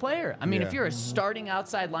that type of player. I mean, Yeah. if you're a starting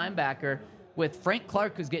outside linebacker with Frank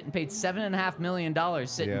Clark, who's getting paid $7.5 million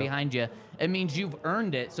sitting Yeah. behind you, it means you've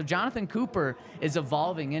earned it. So Jonathan Cooper is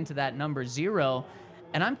evolving into that number 0.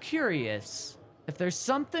 And I'm curious if there's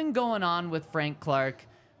something going on with Frank Clark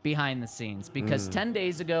behind the scenes, because 10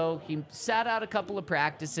 days ago, he sat out a couple of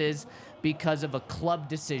practices because of a club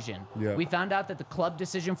decision. Yeah. We found out that the club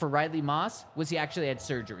decision for Riley Moss was he actually had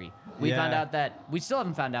surgery. We Yeah. found out that, we still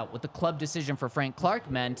haven't found out what the club decision for Frank Clark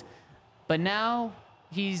meant, but now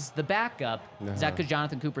he's the backup. Is that because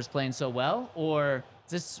Jonathan Cooper's playing so well, or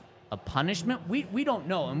is this a punishment? We don't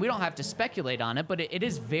know, and we don't have to speculate on it, but it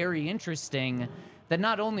is very interesting that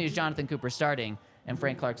not only is Jonathan Cooper starting and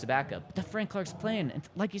Frank Clark's a backup, but that Frank Clark's playing, and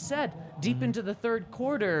like you said, deep into the third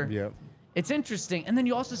quarter. Yep. It's interesting. And then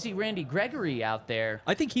you also see Randy Gregory out there.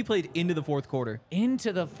 I think he played into the fourth quarter.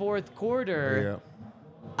 Into the fourth quarter. Yeah.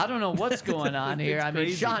 I don't know what's going on here. It's I mean,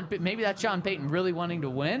 crazy. maybe that's Sean Payton really wanting to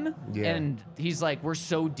win. Yeah. And he's like, we're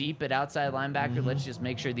so deep at outside linebacker. Mm-hmm. Let's just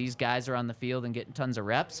make sure these guys are on the field and getting tons of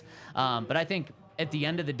reps. But I think at the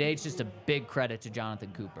end of the day, it's just a big credit to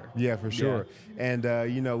Jonathan Cooper. Yeah, for sure. And,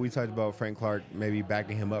 we talked about Frank Clark maybe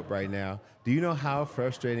backing him up right now. Do you know how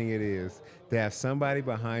frustrating it is to have somebody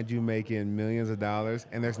behind you making millions of dollars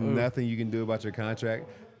and there's nothing you can do about your contract?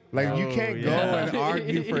 Like, you can't go and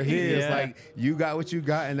argue for his. Yeah. Like, you got what you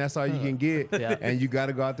got, and that's all you can get. Yeah. And you got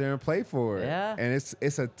to go out there and play for it. Yeah. And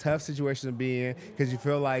it's a tough situation to be in because you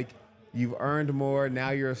feel like you've earned more. Now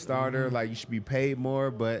you're a starter. Like, you should be paid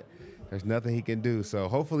more, but there's nothing he can do. So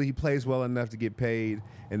hopefully he plays well enough to get paid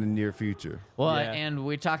in the near future. Well, Yeah. and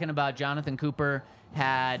we're talking about Jonathan Cooper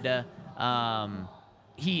had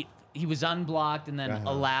he was unblocked and then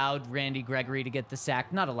allowed Randy Gregory to get the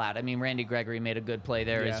sack. Not allowed. I mean, Randy Gregory made a good play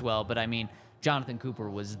there as well. But, I mean, Jonathan Cooper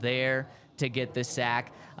was there to get the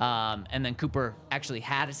sack. And then Cooper actually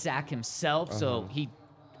had a sack himself. So he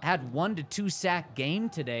had 1 to 2 sack game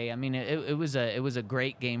today. I mean, it was a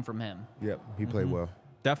great game from him. Yep, he played well.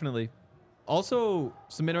 Definitely. Also,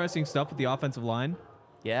 some interesting stuff with the offensive line.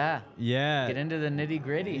 Yeah. Yeah. Get into the nitty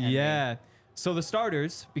gritty. Yeah. So the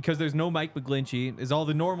starters, because there's no Mike McGlinchey, is all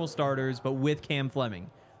the normal starters, but with Cam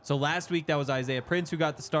Fleming. So last week that was Isaiah Prince who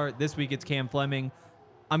got the start. This week it's Cam Fleming.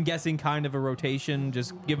 I'm guessing kind of a rotation,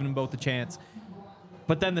 just giving them both a chance.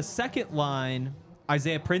 But then the second line,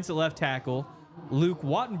 Isaiah Prince at left tackle, Luke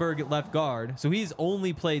Wattenberg at left guard. So he's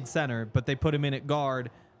only played center, but they put him in at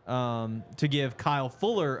guard to give Kyle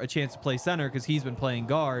Fuller a chance to play center because he's been playing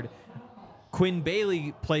guard. Quinn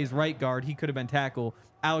Bailey plays right guard. He could have been tackle.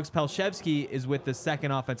 Alex Palshevsky is with the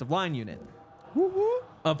second offensive line unit.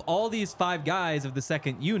 Of all these 5 guys of the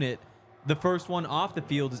second unit, the first one off the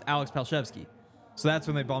field is Alex Palshevsky. So that's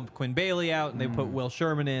when they bumped Quinn Bailey out and they put Will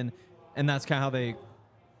Sherman in. And that's kind of how they,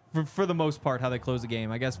 for the most part, how they close the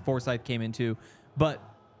game. I guess Forsythe came in too. But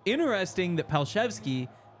interesting that Palshevsky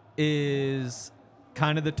is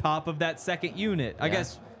kind of the top of that second unit. I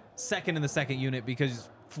guess second in the second unit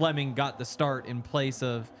because Fleming got the start in place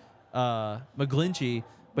of McGlinchey,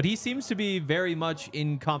 but he seems to be very much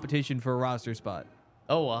in competition for a roster spot.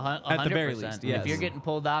 Oh, 100%. At the very least, yes. If you're getting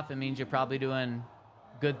pulled off, it means you're probably doing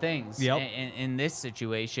good things in this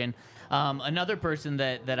situation. Another person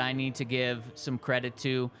that I need to give some credit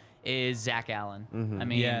to is Zach Allen. I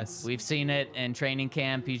mean, we've seen it in training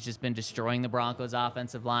camp. He's just been destroying the Broncos'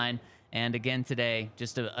 offensive line. And again today,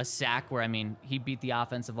 just a sack where, I mean, he beat the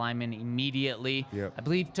offensive lineman immediately. Yep. I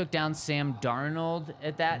believe took down Sam Darnold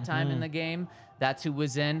at that time in the game. That's who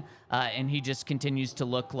was in. And he just continues to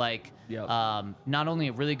look like not only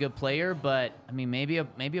a really good player, but, I mean, maybe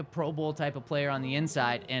a Pro Bowl type of player on the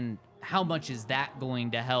inside. And how much is that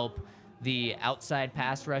going to help the outside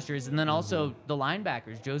pass rushers, and then also the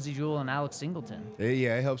linebackers, Josie Jewell and Alex Singleton?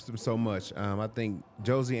 Yeah, it helps them so much. I think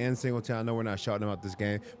Josie and Singleton, I know we're not shouting about this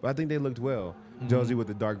game, but I think they looked well. Josie with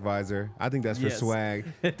the dark visor. I think that's for swag.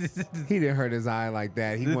 He didn't hurt his eye like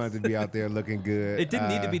that. He wanted to be out there looking good. It didn't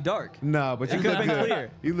need to be dark. No, but you It could look have been good.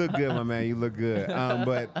 clear. You look good, my man. You look good.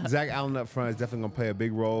 But Zach Allen up front is definitely going to play a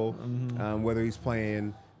big role, whether he's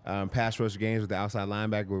playing pass rush games with the outside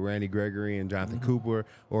linebacker with Randy Gregory and Jonathan Cooper,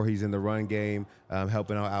 or he's in the run game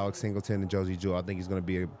helping out Alex Singleton and Josie Jewell. I think he's going to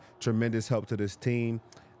be a tremendous help to this team.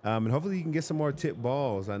 And hopefully he can get some more tip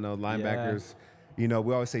balls. I know linebackers, we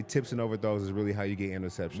always say tips and overthrows is really how you get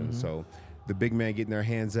interceptions. So the big man getting their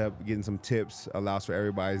hands up, getting some tips allows for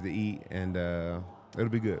everybody to eat, and it'll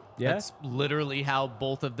be good. Yeah. That's literally how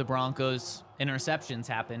both of the Broncos' interceptions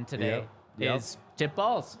happened today. Yep. Is tip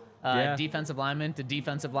balls. Defensive lineman to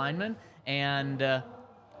defensive lineman, and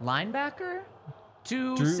linebacker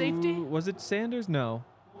to safety. Was it Sanders? No.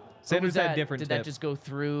 What Sanders was had that? different Did tip. that just go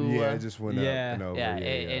through? Yeah, it just went up and over. Yeah,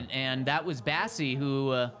 and that was Bassey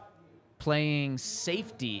who playing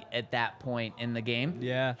safety at that point in the game.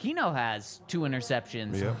 Yeah. He now has 2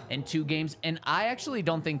 interceptions in 2 games, and I actually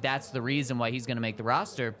don't think that's the reason why he's going to make the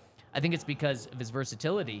roster. I think it's because of his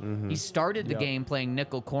versatility. He started the game playing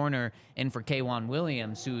nickel corner in for K'Wan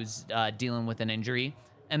Williams, who's dealing with an injury.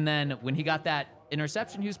 And then when he got that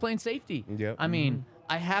interception, he was playing safety. Yep. I mean,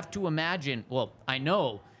 I have to imagine, well, I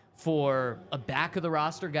know for a back of the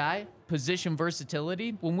roster guy, position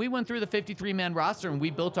versatility. When we went through the 53-man roster and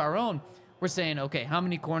we built our own, we're saying, okay, how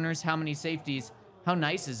many corners, how many safeties? How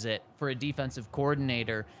nice is it for a defensive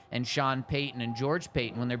coordinator and Sean Payton and George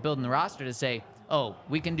Payton when they're building the roster to say, oh,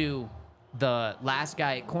 we can do the last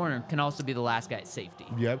guy at corner can also be the last guy at safety.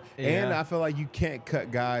 Yep. Yeah. And I feel like you can't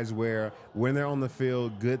cut guys where when they're on the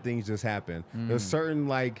field, good things just happen. There's certain,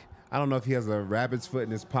 like, I don't know if he has a rabbit's foot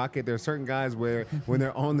in his pocket. There are certain guys where when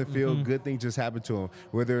they're on the field, good things just happen to them.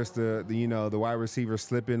 Whether it's the wide receiver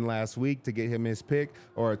slipping last week to get him his pick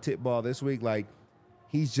or a tip ball this week, like,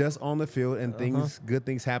 he's just on the field and good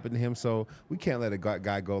things happen to him. So we can't let a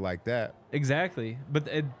guy go like that. Exactly. But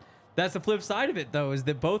that's the flip side of it, though, is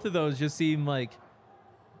that both of those just seem like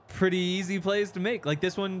pretty easy plays to make. Like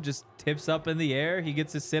this one just tips up in the air. He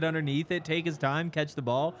gets to sit underneath it, take his time, catch the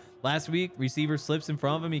ball. Last week, receiver slips in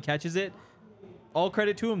front of him. He catches it. All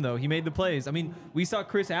credit to him, though. He made the plays. I mean, we saw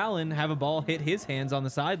Chris Allen have a ball hit his hands on the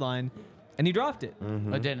sideline, and he dropped it.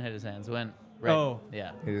 It didn't hit his hands. It went right. Oh.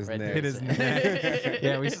 Yeah. Hit his right neck. there. Hit his neck.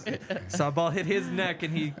 Yeah, we saw a ball hit his neck,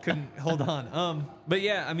 and he couldn't hold on. But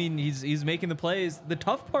yeah, I mean, he's making the plays. The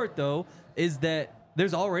tough part, though, is that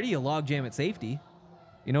there's already a logjam at safety.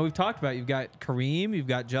 You know, we've talked about you've got Kareem, you've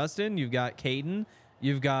got Justin, you've got Caden,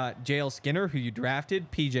 you've got JL Skinner, who you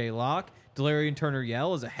drafted, PJ Locke, Delarian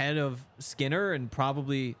Turner-Yell is ahead of Skinner and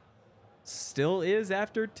probably still is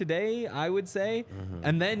after today, I would say.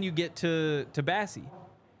 And then you get to Bassie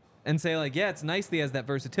and say, like, yeah, it's nice that he has that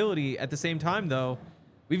versatility. At the same time, though,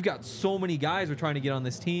 we've got so many guys we're trying to get on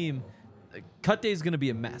this team. Cut day is going to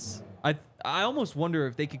be a mess. I almost wonder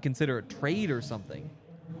if they could consider a trade or something.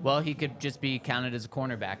 Well, he could just be counted as a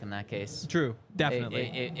cornerback in that case. True,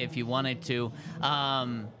 definitely. If you wanted to.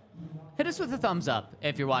 Hit us with a thumbs up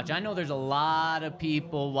if you're watching. I know there's a lot of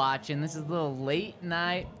people watching. This is a little late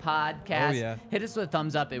night podcast. Oh, yeah. Hit us with a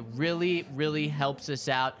thumbs up. It really, really helps us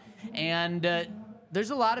out. And there's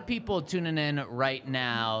a lot of people tuning in right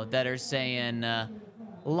now that are saying a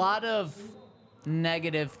lot of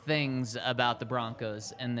negative things about the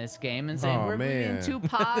Broncos in this game and saying we're being too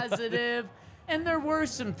positive. And there were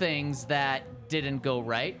some things that didn't go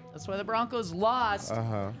right. That's why the Broncos lost.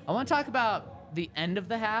 I want to talk about the end of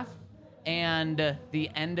the half and the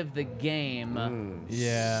end of the game.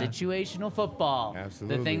 Yeah. Situational football.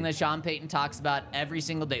 Absolutely. The thing that Sean Payton talks about every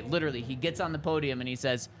single day. Literally, he gets on the podium and he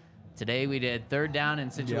says, today we did third down in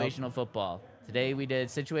situational football. Today we did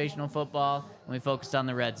situational football and we focused on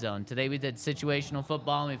the red zone. Today we did situational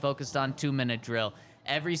football and we focused on 2-minute drill.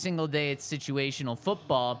 Every single day it's situational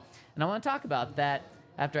football. And I want to talk about that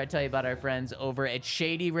after I tell you about our friends over at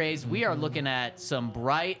Shady Rays. We are looking at some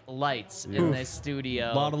bright lights in this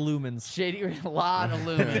studio. A lot of lumens. A lot of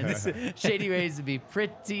lumens. Shady Rays would be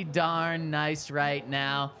pretty darn nice right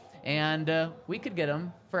now. And we could get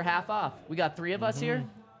them for half off. We got 3 of us here.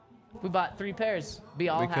 We bought 3 pairs. Be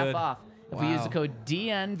all half could. off. If we use the code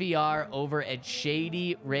DNVR over at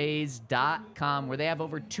ShadyRays.com, where they have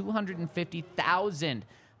over 250,000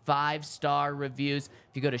 5-star reviews.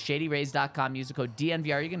 If you go to ShadyRays.com, use the code DNVR,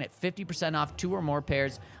 you're going to get 50% off 2 or more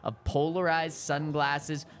pairs of polarized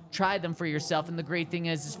sunglasses. Try them for yourself, and the great thing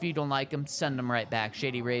is if you don't like them, send them right back.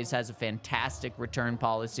 Shady Rays has a fantastic return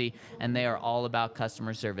policy, and they are all about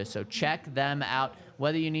customer service. So check them out,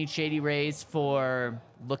 whether you need Shady Rays for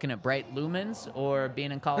looking at bright lumens or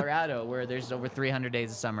being in Colorado where there's over 300 days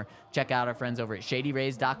of summer. Check out our friends over at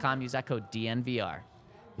ShadyRays.com. Use that code DNVR.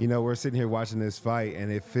 You know, we're sitting here watching this fight, and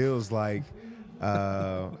it feels like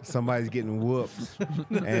somebody's getting whooped.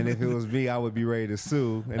 And if it was me, I would be ready to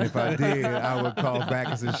sue. And if I did, I would call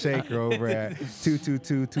Backus and Shaker over at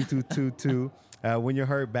 222-2222. When you're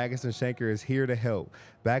hurt, Backus and Shaker is here to help.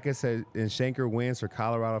 Backus and Shaker wins for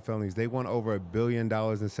Colorado felonies. They won over $1 billion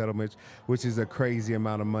in settlements, which is a crazy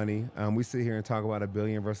amount of money. We sit here and talk about $1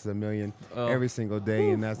 billion versus $1 million every single day,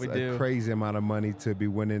 and that's a crazy amount of money to be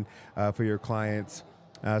winning for your clients.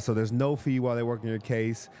 So there's no fee while they're working your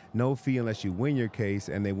case, no fee unless you win your case,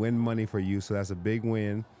 and they win money for you, so that's a big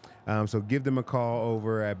win. So give them a call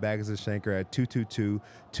over at Backus and Shaker at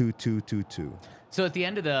 222-2222. So at the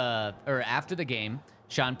end of after the game,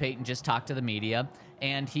 Sean Payton just talked to the media,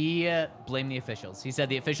 and he blamed the officials. He said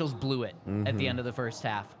the officials blew it at the end of the first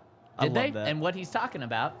half. Did they? That. And what he's talking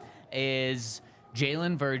about is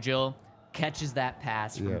Jalen Virgil catches that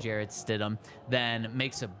pass from Jarrett Stidham, then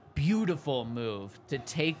makes a beautiful move to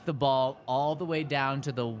take the ball all the way down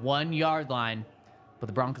to the 1-yard line, but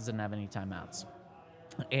the Broncos didn't have any timeouts.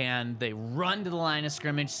 And they run to the line of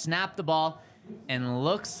scrimmage, snap the ball, and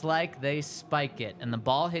looks like they spike it. And the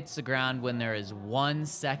ball hits the ground when there is 1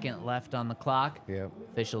 second left on the clock. Yep.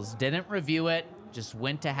 Officials didn't review it, just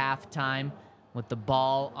went to halftime. with the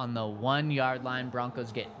ball on the 1 yard line.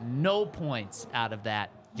 Broncos get no points out of that.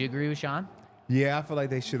 Do you agree with Sean? Yeah, I feel like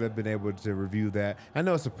they should have been able to review that. I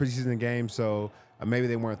know it's a preseason game, so maybe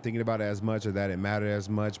they weren't thinking about it as much or that it mattered as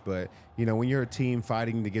much. But, when you're a team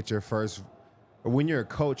fighting to get your first – or when you're a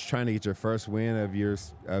coach trying to get your first win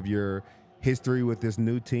of your history with this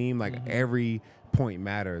new team, like every point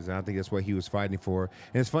matters. And I think that's what he was fighting for.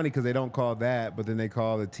 And it's funny because they don't call that, but then they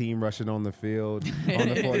call the team rushing on the field on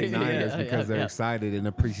the 49ers because they're excited in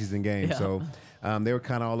a preseason game. Yeah. So they were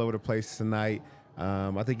kind of all over the place tonight.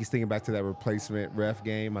 I think he's thinking back to that replacement ref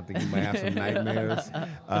game. I think he might have some nightmares.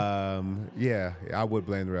 Yeah, I would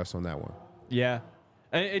blame the refs on that one. Yeah.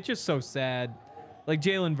 And it's just so sad. Like,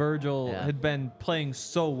 Jalen Virgil Yeah. had been playing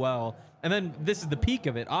so well. And then this is the peak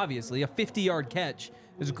of it, obviously. A 50-yard catch.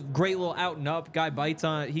 There's a great little out and up. Guy bites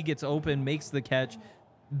on it. He gets open, makes the catch,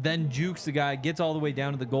 then jukes the guy, gets all the way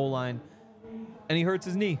down to the goal line, and he hurts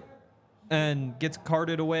his knee and gets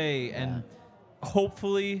carted away. And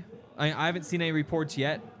hopefully, I haven't seen any reports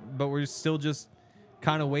yet, but we're still just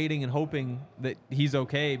kind of waiting and hoping that he's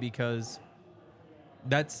okay, because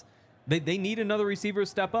they need another receiver to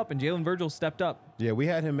step up, and Jalen Virgil stepped up. Yeah, we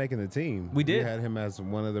had him making the team. We did. We had him as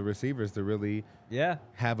one of the receivers to really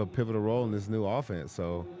have a pivotal role in this new offense.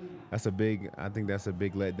 So I think that's a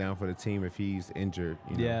big letdown for the team if he's injured.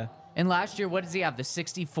 Yeah. And last year, what does he have? The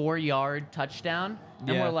 64-yard touchdown? And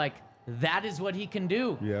Yeah. we're like, that is what he can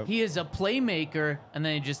do. Yep. He is a playmaker, and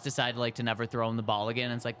then he just decided to never throw him the ball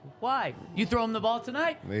again. And it's like, why? You throw him the ball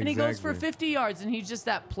tonight, and he goes for Exactly. 50 yards, and he's just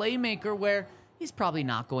that playmaker where he's probably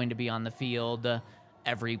not going to be on the field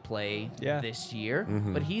every play this year.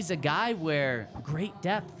 But he's a guy where great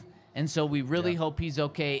depth. And so we really hope he's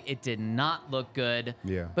okay. It did not look good.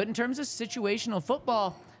 Yeah. But in terms of situational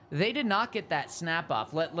football, they did not get that snap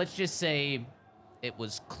off. Let's just say it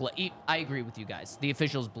was I agree with you guys. The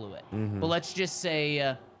officials blew it. But let's just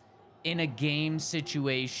say in a game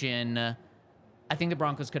situation, I think the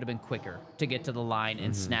Broncos could have been quicker to get to the line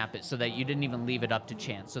and snap it so that you didn't even leave it up to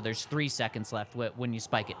chance. So there's 3 seconds left when you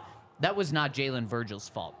spike it. That was not Jalen Virgil's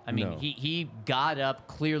fault. I mean, No. he got up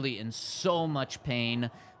clearly in so much pain,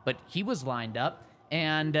 but he was lined up.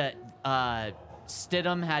 And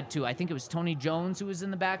Stidham had to, I think it was Tony Jones who was in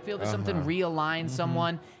the backfield or something, realign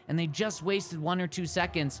someone, and they just wasted 1 or 2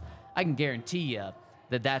 seconds. I can guarantee you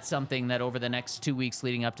that that's something that over the next 2 weeks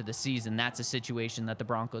leading up to the season, that's a situation that the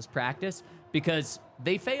Broncos practice, because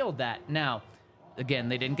they failed that. Now, again,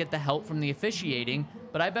 they didn't get the help from the officiating,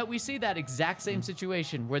 but I bet we see that exact same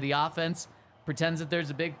situation where the offense pretends that there's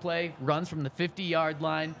a big play, runs from the 50-yard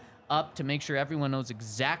line up to make sure everyone knows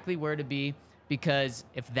exactly where to be, because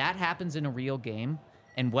if that happens in a real game,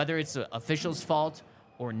 and whether it's the official's fault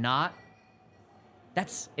or not,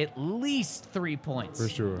 that's at least 3 points For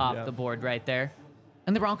sure. off the board right there.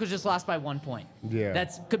 And the Broncos just lost by 1 point. Yeah.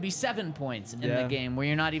 That could be 7 points in the game where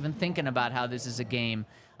you're not even thinking about how this is a game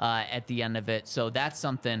at the end of it. So that's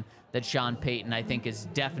something that Sean Payton, I think, is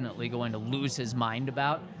definitely going to lose his mind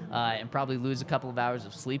about and probably lose a couple of hours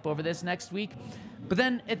of sleep over this next week. But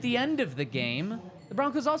then at the end of the game, the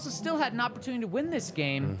Broncos also still had an opportunity to win this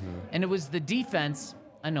game, and it was the defense.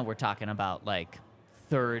 I know we're talking about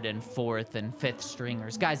third and fourth and fifth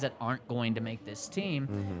stringers, guys that aren't going to make this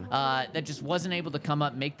team, that just wasn't able to come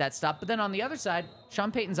up, make that stop. But then on the other side,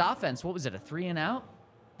 Sean Payton's offense, what was it, a 3-and-out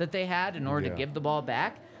that they had in order to give the ball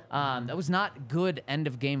back? That was not good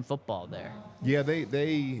end-of-game football there. Yeah, they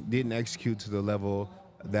didn't execute to the level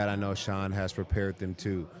that I know Sean has prepared them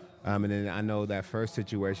to. And then I know that first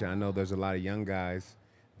situation, I know there's a lot of young guys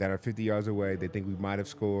that are 50 yards away. They think we might have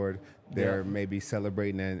scored. They're maybe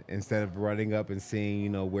celebrating, and instead of running up and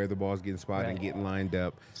seeing, where the ball's getting spotted and getting lined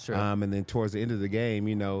up. Sure. And then towards the end of the game,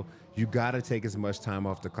 you got to take as much time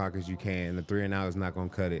off the clock as you can. The 3-and-out is not going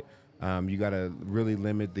to cut it. You got to really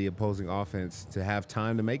limit the opposing offense to have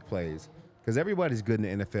time to make plays, because everybody's good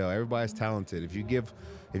in the NFL. Everybody's talented. If you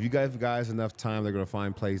give guys enough time, they're going to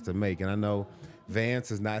find plays to make. And I know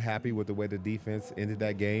Vance is not happy with the way the defense ended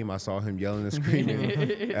that game. I saw him yelling and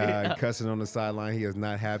screaming, cussing on the sideline. He is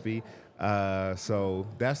not happy. So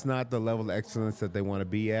that's not the level of excellence that they want to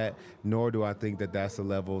be at, nor do I think that that's the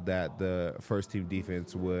level that the first-team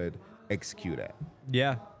defense would execute at.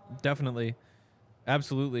 Yeah, definitely.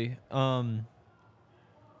 Absolutely.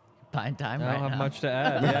 Buying time I right don't have now. much to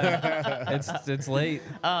add. Yeah. It's late.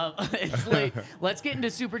 It's late. Let's get into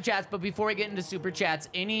Super Chats, but before we get into Super Chats,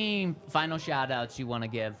 any final shout-outs you want to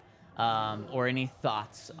give or any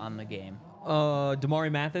thoughts on the game? Damari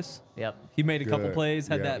Mathis. Yep. He made a couple Good. plays,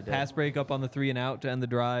 had Yeah. that He did. pass break up on the 3-and-out to end the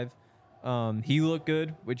drive. He looked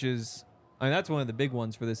good, which is, that's one of the big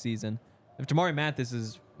ones for this season. If Damari Mathis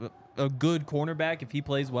is a good cornerback, if he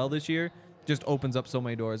plays well this year, just opens up so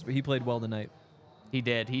many doors. But he played well tonight. He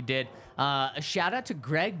did. A shout out to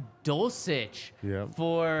Greg Dulcich Yep.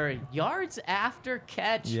 for yards after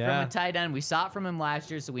catch from a tight end. We saw it from him last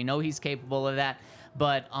year, so we know he's capable of that.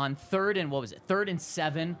 But on third and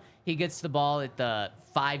 7, he gets the ball at the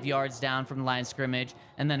 5 yards down from the line of scrimmage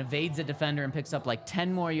and then evades a defender and picks up like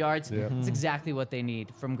 10 more yards. Yep. It's exactly what they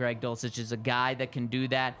need from Greg Dulcich, is a guy that can do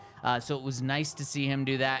that. So it was nice to see him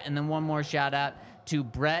do that. And then one more shout out to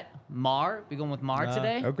Brett Maher. We going with Maher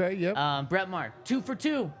today? Okay, yep. Brett Maher, 2 for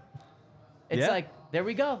 2. It's like, there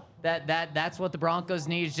we go. That's what the Broncos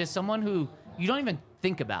need, is just someone who you don't even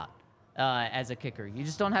think about as a kicker. You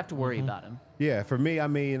just don't have to worry about him. Yeah, for me, I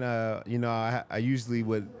mean, I usually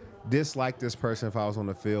would dislike this person if I was on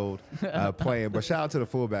the field playing. But shout out to the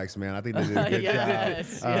fullbacks, man. I think they did a good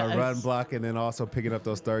job run blocking and also picking up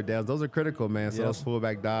those third downs. Those are critical, man. So those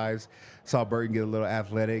fullback dives, saw Burton get a little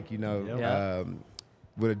athletic,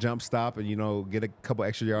 with a jump stop and, get a couple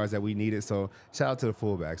extra yards that we needed. So shout out to the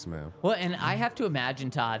fullbacks, man. Well, and I have to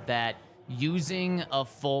imagine, Todd, that using a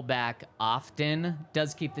fullback often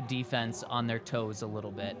does keep the defense on their toes a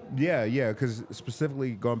little bit. Yeah, because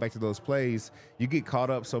specifically going back to those plays, you get caught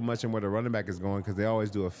up so much in where the running back is going because they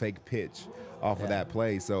always do a fake pitch off of that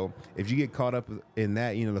play. So if you get caught up in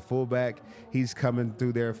that, the fullback, he's coming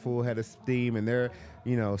through there full head of steam, and they're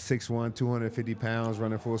 6'1", 250 pounds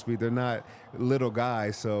running full speed. They're not little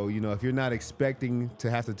guys. So, if you're not expecting to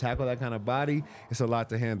have to tackle that kind of body, it's a lot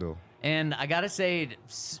to handle. And I got to say,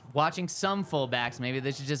 watching some fullbacks, maybe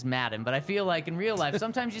this is just Madden, but I feel like in real life,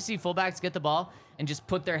 sometimes you see fullbacks get the ball and just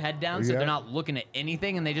put their head down so they're not looking at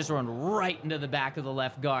anything, and they just run right into the back of the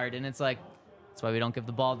left guard. And it's like, that's why we don't give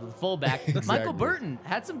the ball to the fullback. Exactly. Michael Burton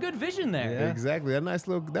had some good vision there. Yeah. Exactly. That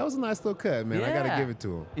was a nice little cut, man. I got to give it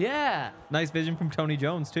to him. Yeah. Nice vision from Tony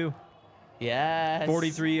Jones, too. Yes.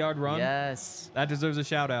 43-yard run. Yes. That deserves a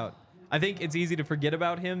shout-out. I think it's easy to forget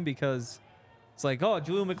about him because it's like, oh,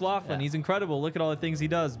 Julian McLaughlin, he's incredible. Look at all the things he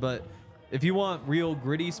does. But if you want real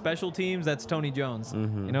gritty special teams, that's Tony Jones.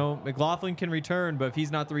 McLaughlin can return, but if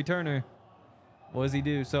he's not the returner, what does he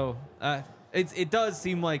do? So it does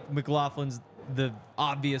seem like McLaughlin's the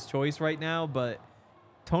obvious choice right now, but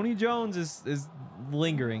Tony Jones is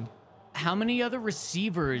lingering. How many other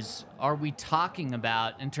receivers are we talking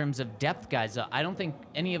about in terms of depth guys? I don't think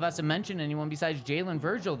any of us have mentioned anyone besides Jalen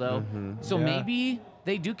Virgil, though. So maybe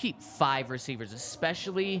they do keep 5 receivers,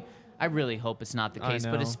 especially, I really hope it's not the case,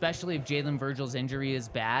 but especially if Jalen Virgil's injury is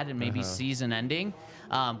bad and maybe season ending,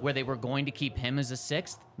 where they were going to keep him as a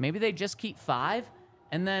 6th. Maybe they just keep 5,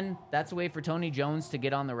 and then that's a way for Tony Jones to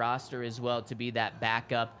get on the roster as well, to be that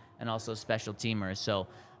backup and also special teamer. So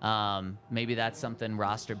maybe that's something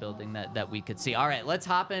roster building that we could see. All right, let's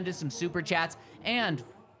hop into some super chats. And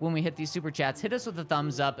when we hit these super chats, hit us with a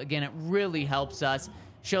thumbs up. Again, it really helps us.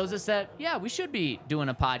 Shows us that, we should be doing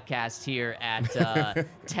a podcast here at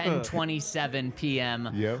 10:27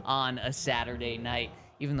 p.m. on a Saturday night,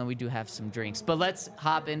 even though we do have some drinks. But let's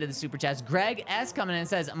hop into the super chats. Greg S. coming in and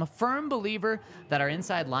says, I'm a firm believer that our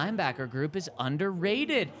inside linebacker group is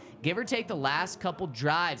underrated. Give or take the last couple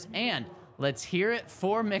drives. And let's hear it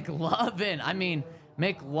for McLovin. I mean,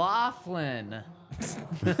 McLaughlin.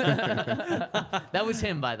 That was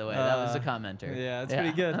him, by the way. That was the commenter. Yeah, it's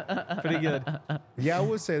pretty good. Pretty good. Yeah, I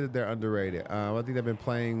would say that they're underrated. I think they've been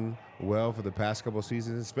playing well for the past couple of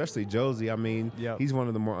seasons, especially Josie. I mean, he's one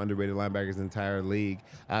of the more underrated linebackers in the entire league.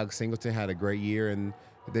 Alex Singleton had a great year, and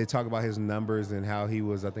they talk about his numbers and how he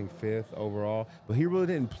was, I think, 5th overall. But he really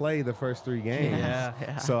didn't play the first 3 games.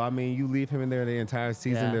 Yeah. So, I mean, you leave him in there the entire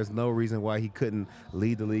season. Yeah. There's no reason why he couldn't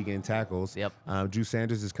lead the league in tackles. Drew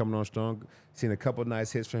Sanders is coming on strong. Seen a couple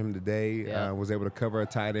nice hits from him today. Was able to cover a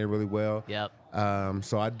tight end really well.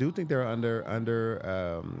 So I do think they're under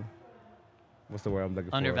what's the word I'm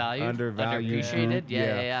looking for? Undervalued. Underappreciated.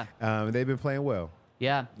 Yeah. They've been playing well.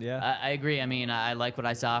 Yeah. I agree. I mean, I like what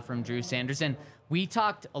I saw from Drew Sanders. And we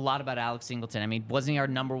talked a lot about Alex Singleton. I mean, wasn't he our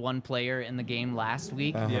number 1 player in the game last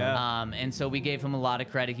week? And so we gave him a lot of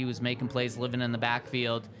credit. He was making plays, living in the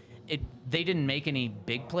backfield. They didn't make any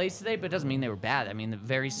big plays today, but it doesn't mean they were bad. I mean, they're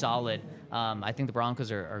very solid. I think the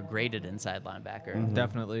Broncos are graded inside linebacker.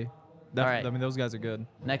 Definitely. All right. I mean, those guys are good.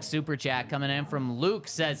 Next super chat coming in from Luke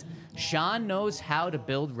says, Sean knows how to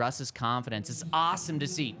build Russ's confidence. It's awesome to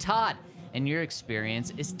see. Todd, in your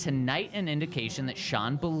experience, is tonight an indication that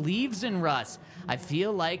Sean believes in Russ? I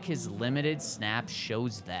feel like his limited snaps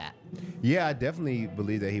shows that. Yeah, I definitely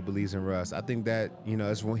believe that he believes in Russ. I think that,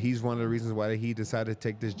 he's one of the reasons why he decided to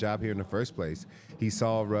take this job here in the first place. He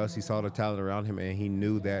saw Russ, he saw the talent around him, and he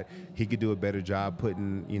knew that he could do a better job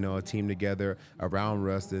putting, a team together around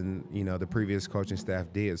Russ than, the previous coaching staff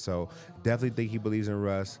did. So definitely think he believes in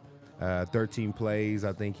Russ. 13 plays.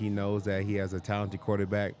 I think he knows that he has a talented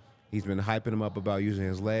quarterback. He's been hyping him up about using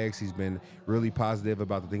his legs. He's been really positive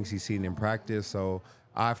about the things he's seen in practice. So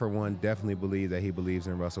I, for one, definitely believe that he believes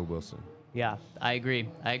in Russell Wilson. Yeah, I agree.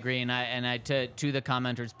 And I to the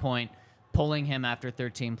commenter's point, pulling him after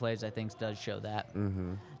 13 plays, I think, does show that.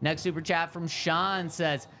 Mm-hmm. Next super chat from Sean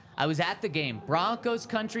says, I was at the game. Broncos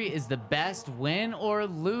country is the best, win or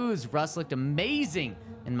lose. Russ looked amazing.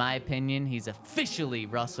 In my opinion, he's officially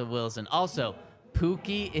Russell Wilson. Also,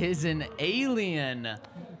 Pookie is an alien.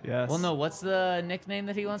 Yes. Well, no, what's the nickname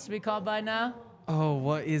that he wants to be called by now? Oh,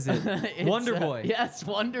 what is it? Wonder Boy. Yes,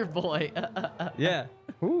 Wonder Boy. Yeah.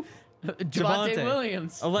 Who? Javonte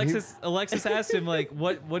Williams. Alexis asked him, like,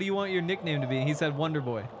 what do you want your nickname to be? And he said Wonder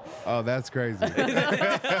Boy. Oh, that's crazy.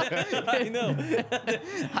 I know.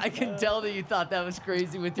 I can tell that you thought that was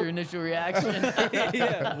crazy with your initial reaction.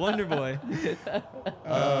 Yeah, Wonder Boy.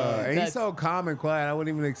 And he's so calm and quiet. I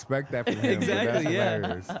wouldn't even expect that from him. Exactly, That's yeah.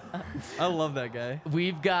 hilarious. I love that guy.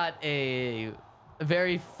 We've got a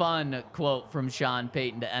very fun quote from Sean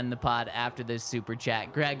Payton to end the pod after this super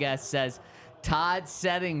chat. Greg S. says, Todd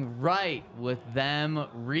setting right with them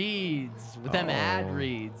reads, with them ad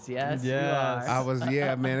reads. Yes, you Yes.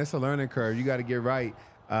 are. Man, it's a learning curve. You got to get right.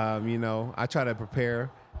 I try to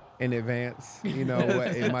prepare in advance, what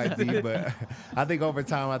it might be. But I think over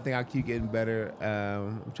time, I keep getting better.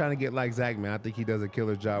 I'm trying to get like Zach, man. I think he does a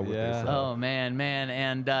killer job with Yeah. this. Oh, man.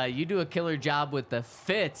 And you do a killer job with the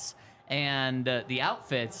fits and the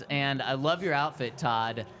outfits. And I love your outfit,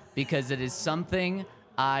 Todd, because it is something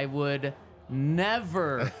I would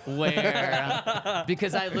never wear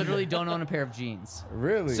because I literally don't own a pair of jeans.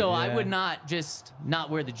 Really? So I Yeah. would not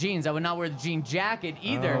wear the jeans. I would not wear the jean jacket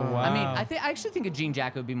either. Oh, wow. I mean, I actually think a jean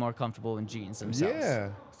jacket would be more comfortable than jeans themselves. Yeah.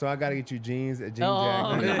 So I got to get you jeans, a jean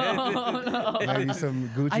Oh, jacket, no. maybe some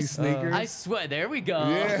Gucci sneakers. I swear, there we go.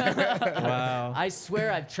 Wow. I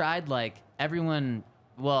swear I've tried everyone.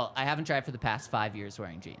 Well, I haven't tried for the past 5 years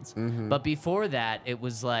wearing jeans. Mm-hmm. But before that, it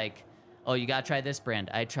was like, oh, you got to try this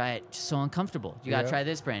brand. I try it, just so uncomfortable. You got to Yeah. try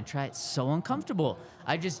this brand. Try it, so uncomfortable.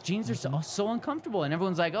 Jeans are so uncomfortable. And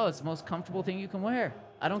everyone's like, oh, it's the most comfortable thing you can wear.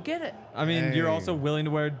 I don't get it. I mean, you're Dang. also willing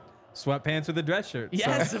to wear sweatpants with a dress shirt.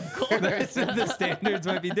 Yes, So of course. the standards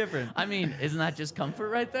might be different. I mean, isn't that just comfort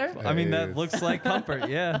right there? I mean, that Yes. looks like comfort,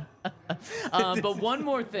 yeah. But one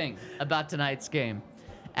more thing about tonight's game.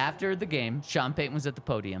 After the game, Sean Payton was at the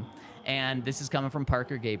podium, and this is coming from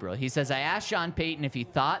Parker Gabriel. He says, I asked Sean Payton if he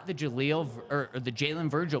thought the Jalen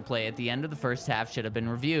Virgil play at the end of the first half should have been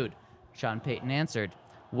reviewed. Sean Payton answered,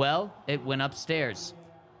 well, it went upstairs.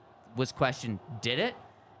 Was questioned, did it?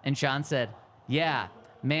 And Sean said, yeah,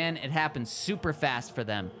 man, it happened super fast for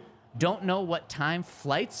them. Don't know what time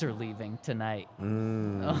flights are leaving tonight.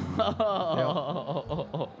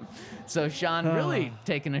 So Sean really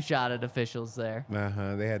taking a shot at officials there.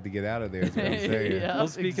 They had to get out of there. Is what I'm saying. Yep, We'll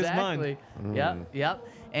speak his mind. exactly. Yep.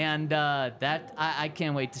 And I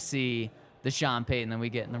can't wait to see the Sean Payton that we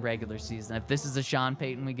get in the regular season. If this is the Sean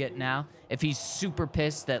Payton we get now, if he's super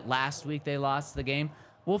pissed that last week they lost the game,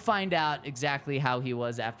 we'll find out exactly how he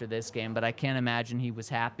was after this game, but I can't imagine he was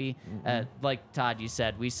happy. Like Todd, you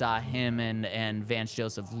said, we saw him and Vance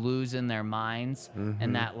Joseph losing their minds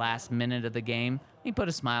in that last minute of the game. He put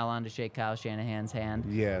a smile on to shake Kyle Shanahan's hand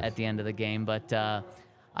Yes. at the end of the game, but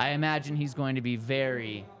I imagine he's going to be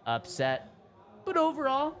very upset. But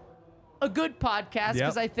overall, a good podcast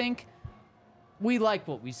because I think we like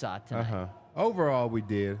what we saw tonight. Overall, we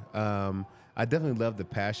did. I definitely love the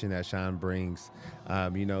passion that Sean brings.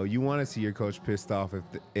 You want to see your coach pissed off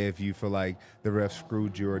if you feel like the ref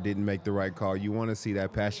screwed you or didn't make the right call. You want to see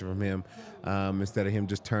that passion from him instead of him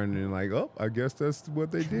just turning and like, oh, I guess that's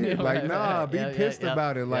what they did. Be pissed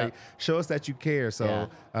about it. Show us that you care. So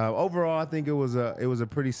overall, I think it was a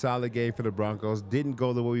pretty solid game for the Broncos. Didn't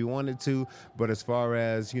go the way we wanted to, but as far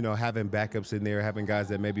as having backups in there, having guys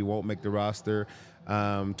that maybe won't make the roster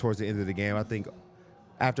towards the end of the game, I think.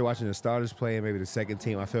 After watching the starters play and maybe the second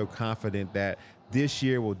team, I feel confident that this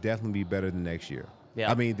year will definitely be better than next year.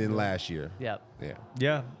 Yeah. Than last year. Yep. Yeah.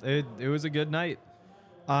 Yeah, it was a good night.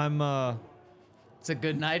 It's a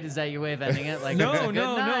good night. Is that your way of ending it? Like, No, it's a good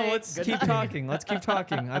no, night. let's Good keep night. talking. Let's keep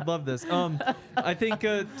talking. I'd love this. I think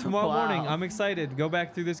tomorrow Wow. morning, I'm excited. Go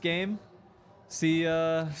back through this game. See,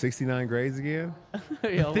 69 grades again?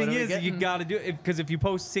 Yo, what thing are we is, you getting? got to do it because if you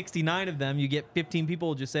post 69 of them, you get 15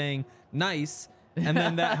 people just saying nice, and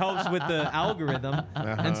then that helps with the algorithm.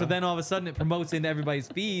 And so then all of a sudden it promotes into everybody's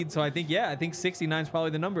feed. So I think 69 is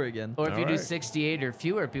probably the number again. Or if you do Alright. 68 or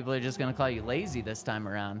fewer, people are just going to call you lazy this time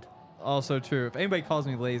around. Also true. If anybody calls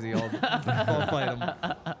me lazy, I'll fight them.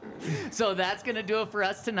 So that's going to do it for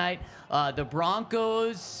us tonight. The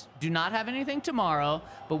Broncos do not have anything tomorrow,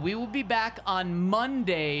 but we will be back on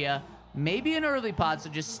Monday, maybe an early pod, so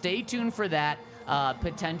just stay tuned for that,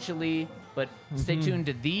 potentially. But stay tuned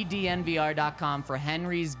to thednvr.com for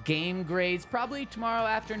Henry's game grades, probably tomorrow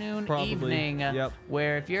afternoon, evening,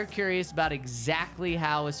 where if you're curious about exactly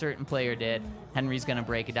how a certain player did, Henry's going to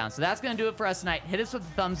break it down. So that's going to do it for us tonight. Hit us with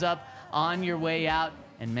a thumbs up on your way out.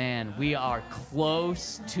 And, man, we are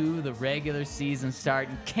close to the regular season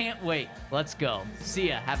starting. Can't wait. Let's go. See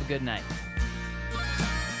ya. Have a good night.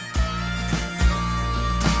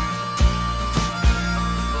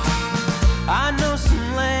 I know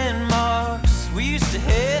some landmarks we used to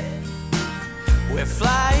hit where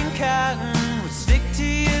flying cotton